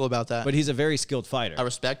very vocal about that. But he's a very skilled fighter. I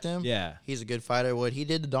respect him. Yeah. He's a good fighter. What he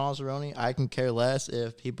did to Donald Cerrone, I can care less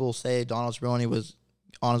if people say Donald Cerrone was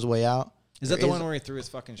on his way out. Is that the one where he threw his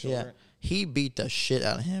fucking shoulder? Yeah. He beat the shit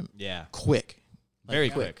out of him. Yeah. Quick. Very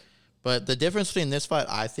quick. But the difference between this fight,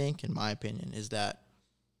 I think, in my opinion, is that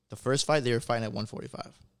the first fight, they were fighting at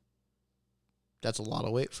 145. That's a lot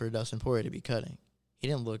of weight for Dustin Poirier to be cutting. He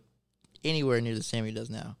didn't look anywhere near the same he does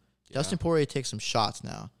now. Yeah. Dustin Poirier takes some shots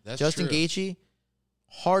now. That's Justin true. Gaethje,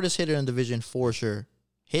 hardest hitter in the division for sure.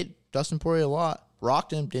 Hit Dustin Poirier a lot.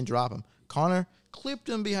 Rocked him, didn't drop him. Conor clipped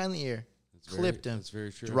him behind the ear. Clipped him. That's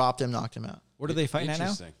very true. Dropped him, knocked him out. What are they fighting at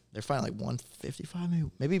now? They're fighting like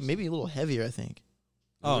 155, maybe a little heavier, I think.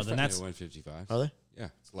 No, then that's 155. Are they? Yeah,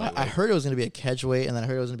 it's I heard it was going to be a catchweight, and then I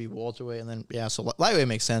heard it was going to be welterweight, and then so lightweight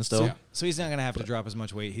makes sense though. So he's not going to have to drop as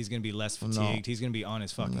much weight. He's going to be less fatigued. No. He's going to be on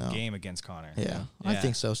his fucking game against Conor. Yeah, I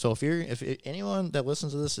think so. So if anyone that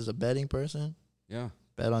listens to this is a betting person,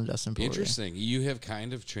 bet on Justin Poirier. Interesting. You have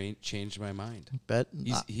kind of changed my mind. Bet.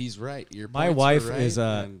 He's right. My wife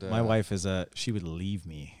is she would leave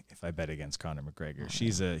me if I bet against Conor McGregor.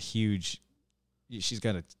 She's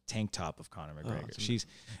got a tank top of Conor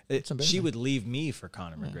McGregor. She would leave me for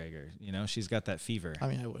Conor McGregor. You know, she's got that fever. I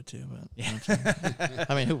mean, I would too, but yeah.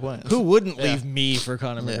 I mean, who wouldn't? Who wouldn't leave me for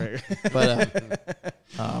Conor McGregor? But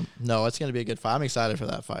no, it's gonna be a good fight. I'm excited for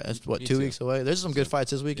that fight. That's 2 weeks away. There's some good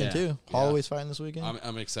fights this weekend too. Holloway's fighting this weekend.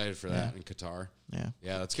 I'm excited for that in Qatar.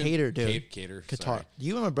 Yeah, that's good. Cater, dude. Cater. Qatar. Sorry.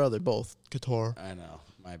 You and my brother both Qatar. I know.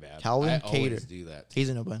 My bad. Calvin I Cater. always do that. He's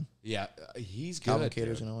gonna win. Yeah, he's good. Calvin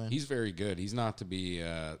Cater's gonna win. He's very good. He's not to be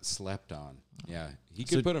slept on. Yeah, he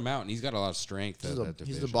could put him out, and he's got a lot of strength.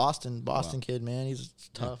 He's the Boston kid, man. He's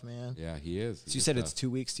tough, man. Yeah, he is. So you said it's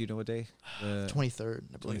 2 weeks. Do you know what day? 23rd.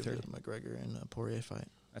 I believe 23rd. McGregor and Poirier fight.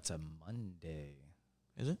 That's a Monday.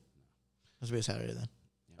 Is it? That's be a Saturday then.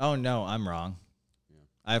 Oh no, I'm wrong. Yeah.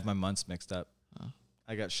 I have my months mixed up.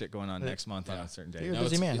 I got shit going on next month on a certain day. You're a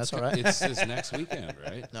busy man. That's all right. It's this next weekend,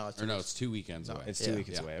 right? It's 2 weekends away. It's 2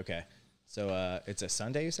 weeks away. Okay. So it's a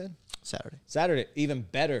Sunday, you said? Saturday. Even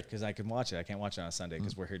better because I can watch it. I can't watch it on a Sunday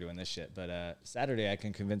because we're here doing this shit. But Saturday, I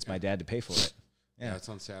can convince my dad to pay for it. Yeah, it's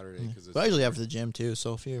on Saturday. I usually have the gym too.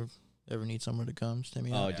 So if you ever need somewhere to come, just hit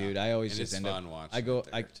me up. Dude, I always just end up. Watching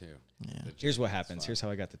too. Yeah. Here's what happens. Here's how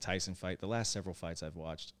I got the Tyson fight. The last several fights I've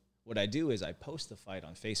watched. What I do is I post the fight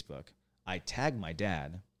on Facebook. I tag my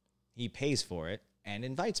dad. He pays for it and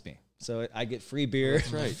invites me. So I get free beer,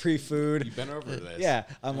 free food. You've been over this. Yeah.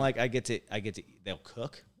 I'm like, I get to, they'll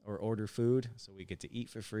cook or order food. So we get to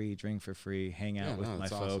eat for free, drink for free, hang out with my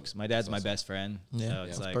folks. Awesome. My dad's my best friend. Yeah. So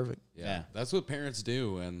it's like, perfect. Yeah. That's what parents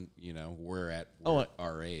do. And, we're at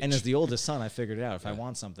our age. And as the oldest son, I figured it out. If I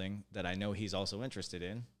want something that I know he's also interested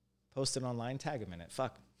in, post it online, tag him in it.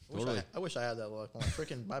 Fuck. I wish I had that luck.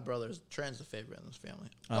 My brother's Trent's the favorite in this family.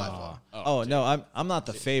 No, I'm not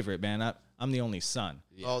the favorite, man. I'm the only son.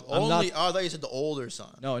 Yeah. I thought you said the older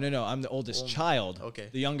son. No. I'm the oldest child. Okay.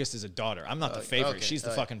 The youngest is a daughter. I'm not the favorite. Okay. She's the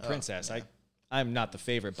fucking princess. I'm not the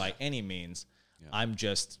favorite by any means. Yeah. I'm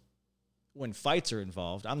just when fights are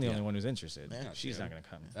involved, I'm the only one who's interested. Yeah, she's not gonna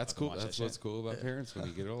come. That's cool. That's what's cool about parents when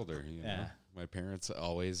you get older. You know? My parents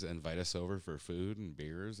always invite us over for food and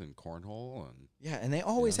beers and cornhole and they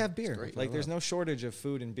always have beer. Like there's no shortage of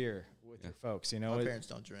food and beer with your folks. My parents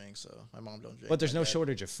don't drink, so my mom don't drink. But there's no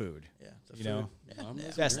shortage of food. Yeah,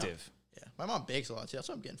 festive. Yeah, my mom bakes a lot too. That's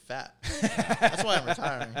why I'm getting fat. That's why I'm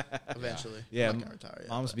retiring eventually. Yeah, I'm not gonna retire yet,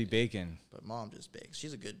 moms be baking. But mom just bakes.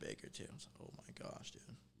 She's a good baker too. Like, oh my gosh, dude.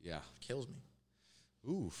 Yeah, kills me.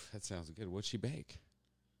 Oof, that sounds good. What'd she bake?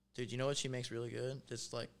 Dude, you know what she makes really good?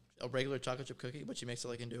 It's like a regular chocolate chip cookie, but she makes it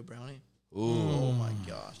like into a brownie. Ooh. Oh my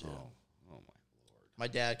gosh, dude. Oh my lord. My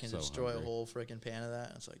dad can destroy a whole freaking pan of that.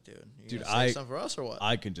 And it's like, dude, you save some for us or what?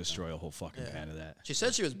 I could destroy a whole fucking pan of that. She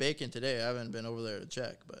said she was baking today. I haven't been over there to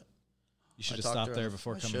check, but you should have stopped there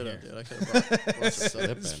before coming here. Dude. I could have brought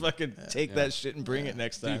just fucking take that shit and bring it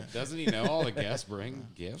next time. Dude, doesn't he know all the guests bring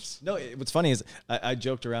gifts? No, what's funny is I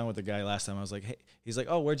joked around with the guy last time. I was like, hey, he's like,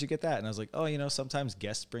 oh, where'd you get that? And I was like, oh, sometimes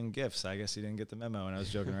guests bring gifts. I guess he didn't get the memo. And I was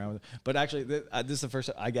joking around with him. But actually, this is the first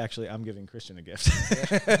time I'm giving Christian a gift.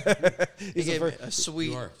 He gave me a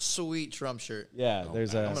sweet Trump shirt. Yeah, I'm going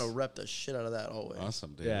to rep the shit out of that always.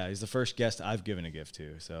 Awesome, dude. Yeah, he's the first guest I've given a gift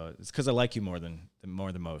to. So it's because I like you more than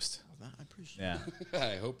most. I appreciate it.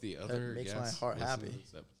 I hope the other makes my heart happy.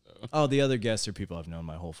 Oh, the other guests are people I've known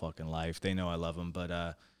my whole fucking life. They know I love them,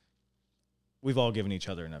 but we've all given each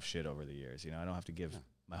other enough shit over the years. I don't have to give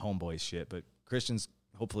my homeboy shit, but Christian's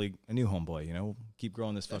hopefully a new homeboy, you know, keep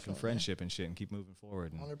growing this fucking friendship and shit and keep moving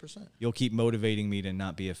forward. 100%. You'll keep motivating me to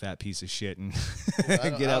not be a fat piece of shit and Dude, I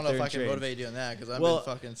don't know if I train. can motivate you on that because I'm in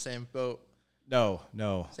fucking same boat.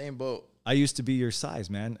 No. Same boat. I used to be your size,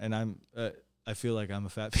 man, and I feel like I'm a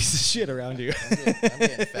fat piece of shit around you. I'm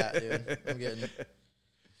getting fat, dude.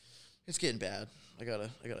 It's getting bad. I gotta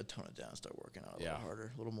tone it down and start working out a little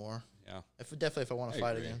harder, a little more. Yeah. If I want to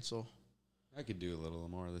fight again. So I could do a little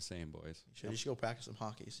more of the same, boys. You should go practice some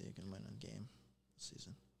hockey so you can win a game this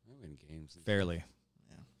season. I win games fairly.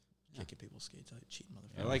 Yeah. Kicking people's skates out, cheating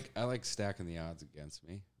motherfuckers. I like stacking the odds against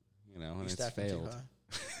me. You know, and it's failed.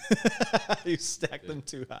 You stacked them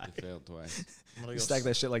too high. I failed twice. You stack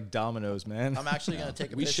that shit like dominoes, man. I'm actually gonna take a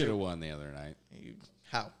picture. We should have won the other night.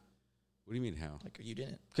 How? What do you mean how? Like you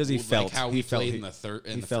didn't? Because he felt like how he we felt played he, in the third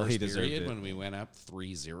in he the felt first he deserved period it. when we went up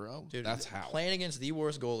 3-0. Dude, that's how. Playing against the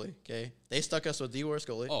worst goalie. Okay, they stuck us with the worst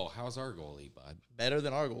goalie. Oh, how's our goalie, bud? Better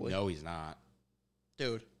than our goalie. No, he's not.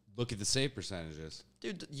 Dude. Look at the save percentages.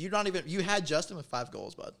 Dude, you had Justin with 5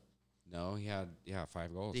 goals, bud. No, he had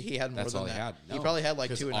 5 goals. He had more That's than all that. he had. No, He probably had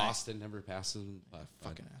like 2 a night. Austin never passes him.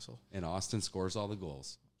 Fucking asshole. And Austin scores all the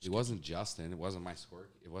goals. It wasn't Justin. It wasn't my score.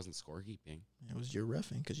 It wasn't scorekeeping. It was your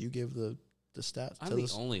reffing because you gave the stats. I'm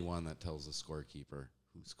the only one that tells the scorekeeper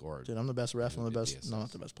who scored. Dude, I'm the best ref. I'm the best. No,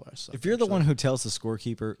 not the best player. If you're the one who tells the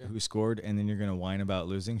scorekeeper who scored and then you're going to whine about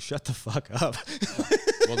losing, shut the fuck up.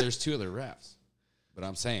 Well, there's 2 other refs. But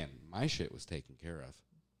I'm saying my shit was taken care of.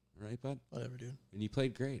 Right, bud? Whatever, dude. And you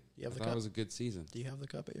played great. You have I the thought cup? it was a good season. Do you have the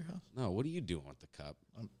cup at your house? No, what are you doing with the cup?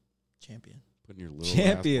 I'm champion. Putting your little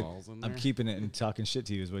Champion. ass balls in there? I'm keeping it and talking shit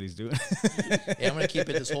to you is what he's doing. Yeah, I'm going to keep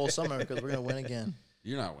it this whole summer because we're going to win again.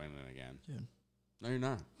 You're not winning again. Dude. No, you're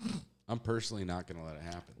not. I'm personally not going to let it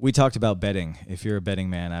happen. We talked about betting. If you're a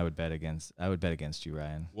betting man, I would bet against you,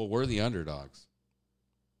 Ryan. Well, we're the underdogs.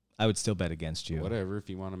 I would still bet against you. Whatever. If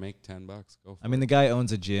you want to make $10, go for it. I mean, the guy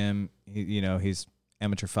owns a gym. He's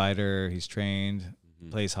amateur fighter. He's trained.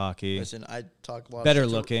 Plays hockey. Listen, I talk a lot. Better of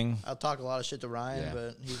shit looking. I'll talk a lot of shit to Ryan, Yeah.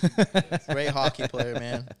 but he's a great hockey player,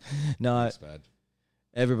 man. No, Thanks, bud.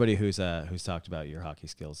 everybody who's talked about your hockey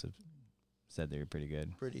skills have said they're pretty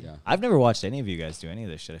good. Yeah. I've never watched any of you guys do any of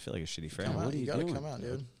this shit. I feel like a shitty friend. Come what out, are you you gotta doing, come out,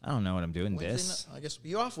 dude. I don't know what I'm doing. Wednesday This. night- I guess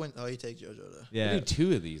you off when? Oh, you take JoJo to. Yeah. We do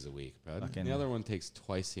 2 of these a week, bud. Fucking- The other one takes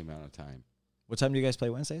twice the amount of time. What time do you guys play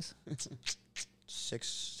Wednesdays?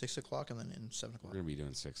 6 o'clock and then in 7 We're o'clock. going to be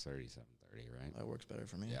doing 6:30, 7:30, right? That works better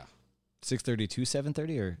for me. Yeah. 6:30 to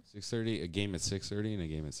 7:30, or 6:30, a game at 6:30 and a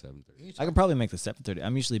game at 7:30. I can probably make the 7:30.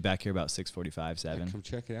 I'm usually back here about 6:45, 7. Come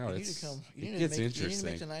check it out. You need to come. You It need gets to make, you need to interesting.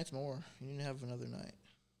 make the nights more. You need to have another night.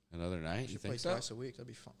 Another night? You You play think so? twice a week. That'd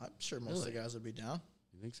be fun. I'm sure most of the guys would be down.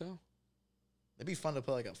 You think so? It'd be fun to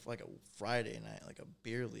play like a Friday night, like a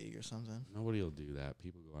beer league or something. Nobody will do that.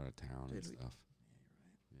 People go out of town and Dude, stuff.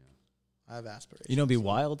 I have aspirations. You know, it'd be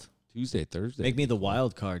wild. Tuesday, Thursday. Make me the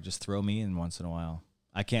wild card. Just throw me in once in a while.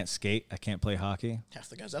 I can't skate. I can't play hockey. Half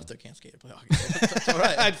the guys out there can't skate or play hockey. So that's all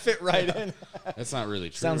right. I'd fit right in. That's not really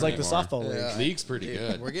true. Sounds like the anymore. softball league. Yeah. League's pretty Dude,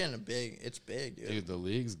 good. We're getting it's big, dude. Dude, the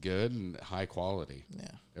league's good and high quality. Yeah.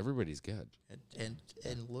 Everybody's good. And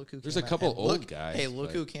look who There's came a couple out, old look, guys, Hey, look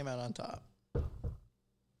but- who came out on top.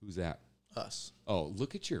 Who's that? Us. Oh,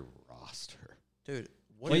 look at your roster. Dude.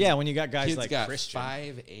 Well, yeah, when you got guys Kids like got Christian.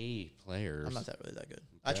 5A players. I'm not that really that good.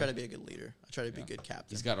 I try to be a good leader. I try to be a good captain.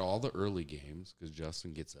 He's got all the early games because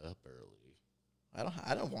Justin gets up early.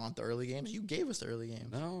 I don't want the early games. You gave us the early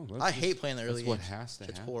games. No, I hate playing the early that's games. what has to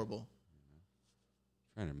It's happen. horrible.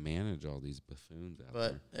 Trying to manage all these buffoons out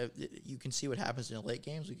But there. you can see what happens in the late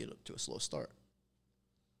games. We get up to a slow start.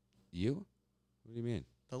 You? What do you mean?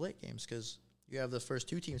 The late games, because you have the first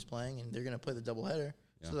 2 teams playing, and they're going to play the doubleheader,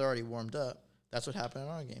 Yeah. so they're already warmed up. That's what happened in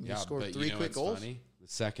our game. Yeah, You scored but 3 you know quick what's goals. funny? The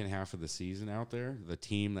second half of the season out there, the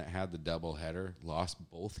team that had the doubleheader lost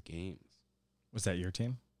both games. Was that your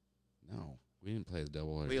team? No, we didn't play the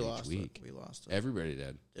doubleheader We each lost week. it. We lost it. Everybody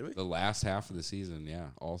did. Did we? The last half of the season, yeah,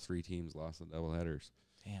 all 3 teams lost the doubleheaders.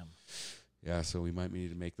 Damn. Yeah, so we might need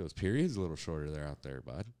to make those periods a little shorter there out there,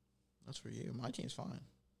 bud. That's for you. My team's fine.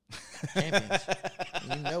 Champions.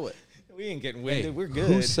 You know it. We ain't getting winded. Hey, We're good.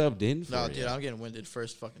 Who subbed in for No, you? dude, I'm getting winded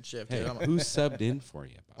first fucking shift. Hey, Dude. who subbed in for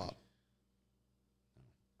you, bud? Pop.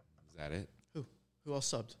 Is that it? Who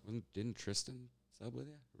else subbed? Didn't Tristan sub with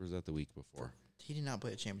you? Or was that the week before? He did not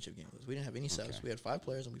play a championship game with us. We didn't have any subs. Okay. We had 5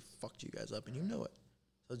 players, and we fucked you guys up, and you know it.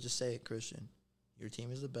 So just say it, Christian. Your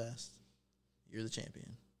team is the best. You're the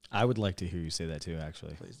champion. I would like to hear you say that too,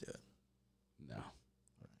 actually. Please do it. No.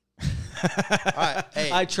 All right.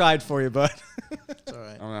 Hey. I tried for you, bud. It's all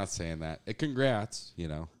right. I'm not saying that. Congrats,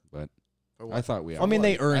 but For I what? thought we I mean,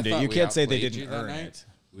 they earned I it. thought You we can't say they outplayed didn't you that earn night. it.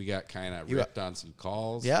 we got kind of ripped on some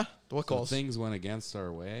calls. Yeah, what calls? Things went against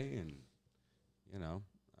our way, and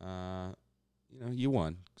you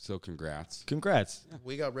won. So congrats. Congrats. Yeah.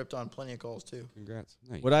 We got ripped on plenty of calls too. Congrats.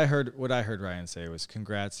 No, what I heard Ryan say was,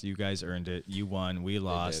 "Congrats, you guys earned it. You won. We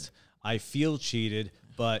lost. I feel cheated,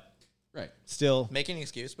 but." Right. Still making an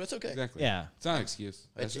excuse, but it's okay. Exactly. Yeah. It's not an excuse.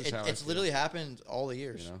 That's it's literally happened all the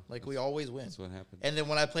years. Like we always win. That's what happened. And then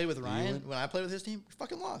when I played with Ryan, when I played with his team, we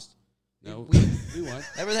fucking lost. No, we won.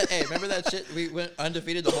 Remember that shit? We went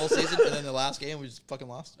undefeated the whole season, and then the last game we just fucking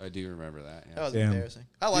lost. I do remember that. Yeah. That was embarrassing.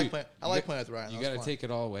 I like playing with Ryan. You got to take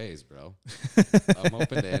it all ways, bro. I'm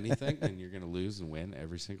open to anything, and you're gonna lose and win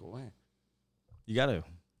every single way. You got to.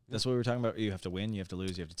 That's what we were talking about. You have to win. You have to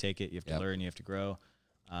lose. You have to take it. You have to learn. You have to grow.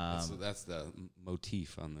 That's the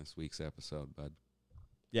motif on this week's episode, bud.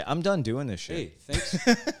 Yeah, I'm done doing this shit. Hey, thanks.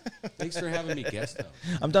 Thanks for having me guest, though.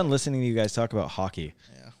 I'm done listening to you guys talk about hockey.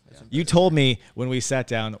 Yeah. You told me when we sat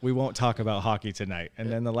down, we won't talk about hockey tonight. And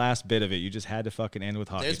then the last bit of it, you just had to fucking end with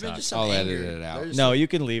hockey talk. I'll edit it out. No, you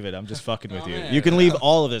can leave it. I'm just fucking with you. You can leave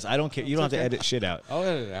all of this. I don't care. You don't have to edit shit out. I'll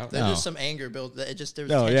edit it out. There's just some anger built. There was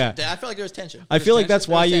tension. Yeah. I feel like there was tension. I feel like that's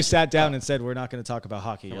why you sat down and said, we're not going to talk about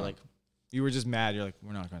hockey. You're like, you were just mad. You're like,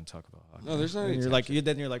 we're not going to talk about hockey. No, there's not.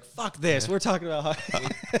 Then you're like, fuck this. We're talking about hockey.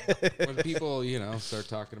 When people, start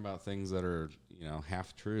talking about things that are,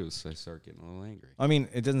 half truths, I start getting a little angry. I mean,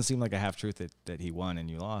 it doesn't seem like a half truth that he won and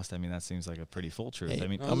you lost. I mean, that seems like a pretty full truth. Hey, I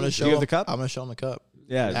mean, I'm going to show him the cup. I'm going to show him the cup.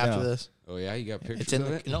 Yeah. After this. Oh yeah, you got pictures of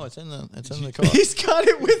it? No, it's in the car. He's got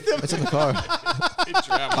it with him. It's in the car.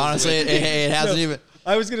 Honestly, it hasn't even.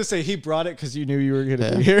 I was gonna say he brought it because you knew you were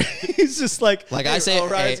gonna be here. He's just like hey, I say,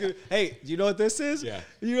 hey, do you know what this is? Yeah.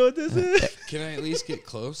 You know what this is? Can I at least get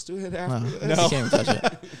close to it after this? No, you can't even touch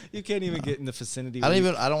it. You can't even get in the vicinity.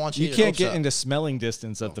 I don't want you. You can't get into smelling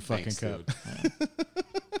distance of the fucking cup.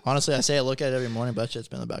 Honestly, I say I look at it every morning, but it's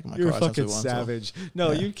been in the back of my car. You're a fucking savage.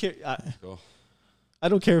 No, you can't. I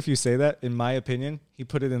don't care if you say that. In my opinion, he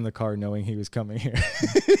put it in the car knowing he was coming here.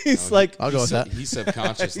 I'll go with that. He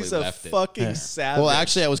subconsciously left it. He's a fucking savage. Well,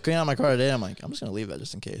 actually, I was cleaning out my car today. I'm like, I'm just going to leave that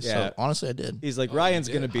just in case. Yeah. So, honestly, I did. He's like, Ryan's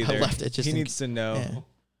going to be there. I left it just he needs to know.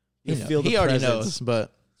 Yeah. He already knows,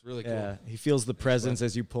 but. It's really cool. Yeah, he feels the presence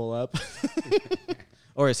as you pull up.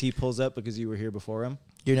 Or as he pulls up because you were here before him.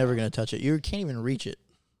 You're never going to touch it. You can't even reach it.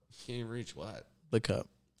 Can't even reach what? The cup.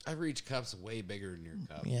 I've reached cups way bigger than your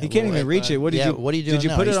cup. Yeah, he can't even reach it. What did you do? Did you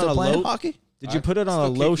put it on a low hockey? Did you put it on a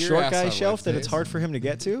low short guy shelf that it's hard for him to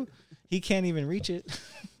get to? He can't even reach it.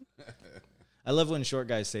 I love when short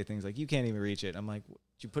guys say things like, "You can't even reach it." I'm like, "Did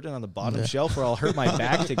you put it on the bottom shelf where I'll hurt my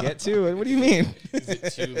back to get to it?" What do you mean? Is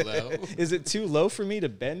it too low? Is it too low for me to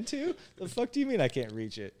bend to? The fuck do you mean I can't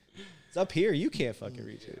reach it? It's up here. You can't fucking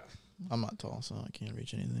reach it. I'm not tall, so I can't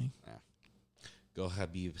reach anything. Yeah. Go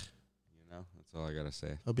Habib. That's all I gotta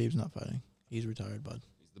say. Habib's not fighting. He's retired, bud.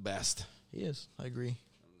 He's the best. He is. I agree.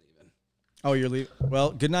 I'm leaving. Oh, you're leaving?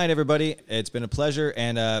 Well, good night, everybody. It's been a pleasure.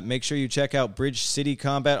 And make sure you check out Bridge City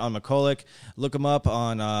Combat on McCulloch. Look them up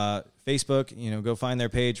on Facebook. Go find their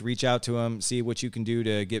page. Reach out to them. See what you can do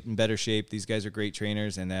to get in better shape. These guys are great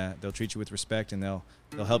trainers, and they'll treat you with respect, and they'll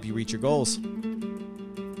help you reach your goals.